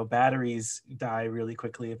 Batteries die really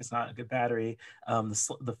quickly if it's not a good battery.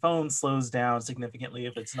 The phone slows down significantly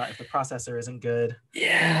if the processor isn't good.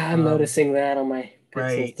 Yeah, I'm noticing that on my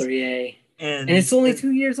Pixel 3a, and it's only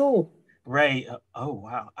 2 years old. Right. Oh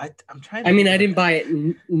wow. I'm trying. I didn't buy it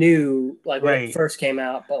new when it first came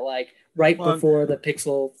out, but before the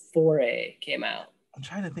Pixel 4a came out. I'm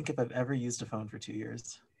trying to think if I've ever used a phone for 2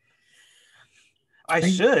 years. I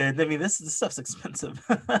should. This stuff's expensive.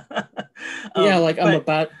 I'm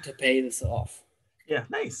about to pay this off. Yeah,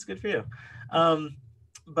 nice. Good for you. I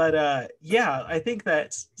think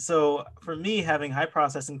that, so for me, having high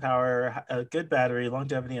processing power, a good battery,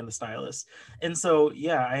 longevity, and the stylus. And so,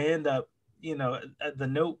 I end up, the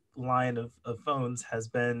Note line of phones has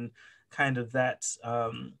been kind of that,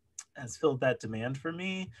 has filled that demand for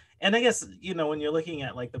me. And I guess, when you're looking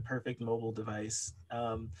at like the perfect mobile device,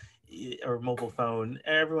 or mobile phone,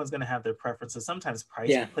 everyone's going to have their preferences. Sometimes price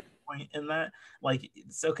will play a point in that. Like,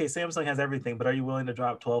 it's okay, Samsung has everything, but are you willing to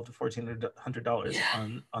drop $1,200 to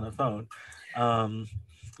 $1,400 on a phone? And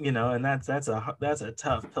that's a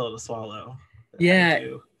tough pill to swallow. Yeah,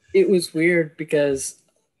 it was weird because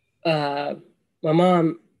my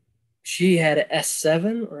mom, she had an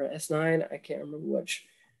S7 or an S9. I can't remember which.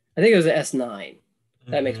 I think it was an S9.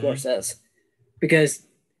 That makes more sense because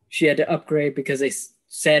she had to upgrade because they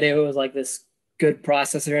said it was like this good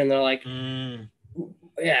processor, and they're like, we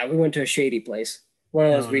went to a shady place, one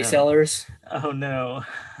of those resellers. Oh no.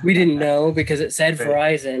 We didn't know because it said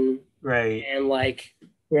Verizon, right? And we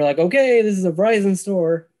were like, okay, this is a Verizon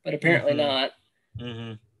store, but apparently not.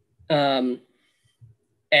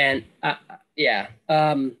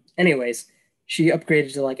 Anyways, she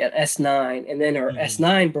upgraded to like an S9, and then her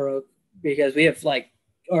S9 broke because we have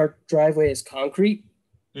our driveway is concrete.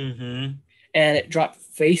 And it dropped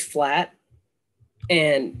face flat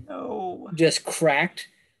and just cracked.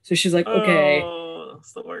 So she's like, okay,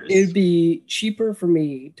 it's the worst. it'd be cheaper for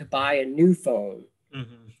me to buy a new phone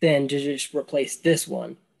than to just replace this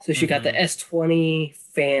one. So she got the S20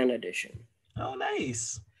 Fan Edition. Oh,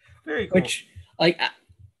 nice. Very cool. Which, like,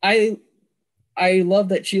 I love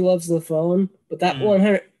that she loves the phone, but that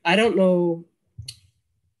 100, I don't know.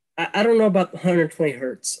 I don't know about the 120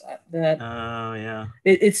 hertz.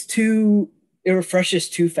 It's too. It refreshes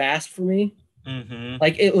too fast for me.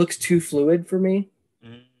 Like it looks too fluid for me.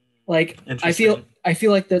 Like I feel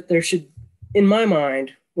like that there should, in my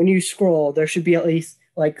mind, when you scroll, there should be at least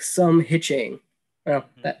like some hitching. Well,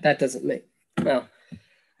 that doesn't make no.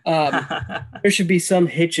 There should be some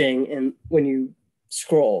hitching in when you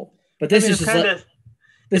scroll, but this is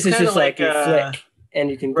just like you flick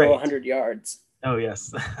and you can go 100 yards. Oh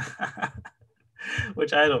yes,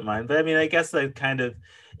 which I don't mind. But I mean, I guess that kind of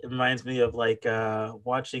reminds me of like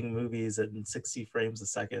watching movies in 60 frames a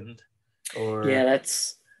second. Or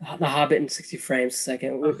that's The Hobbit in 60 frames a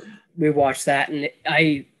second. We watched that and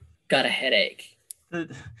I got a headache.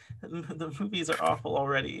 The movies are awful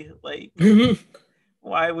already. Like,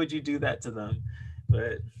 why would you do that to them?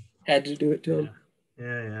 But had to do it to them.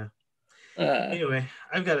 Yeah. Anyway,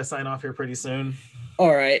 I've got to sign off here pretty soon.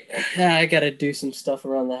 All right, I got to do some stuff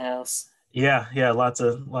around the house. Yeah, lots.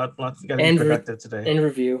 Got to be productive today. And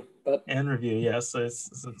review, yes. So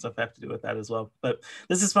some stuff I have to do with that as well. But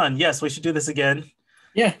this is fun. Yes, we should do this again.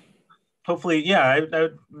 Yeah. Hopefully, I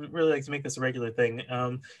would really like to make this a regular thing.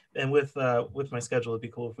 And with my schedule, it'd be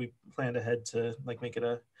cool if we planned ahead to like make it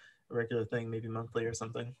a regular thing, maybe monthly or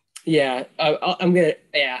something. Yeah, I'm gonna.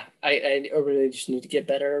 Yeah, I really just need to get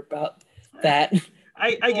better about that.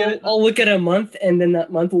 I get it. I'll look at a month, and then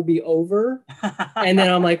that month will be over, and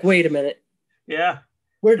then I'm like, wait a minute. Yeah.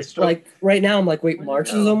 We're like right now. I'm like, wait,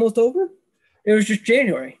 March is almost over. It was just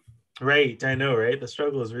January. Right, I know, right? The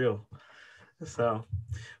struggle is real. So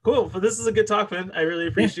cool. But this is a good talk, man. I really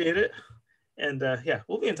appreciate it. And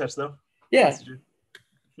we'll be in touch though. Yeah.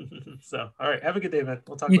 So all right, have a good day, man.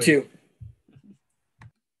 We'll talk you later. too.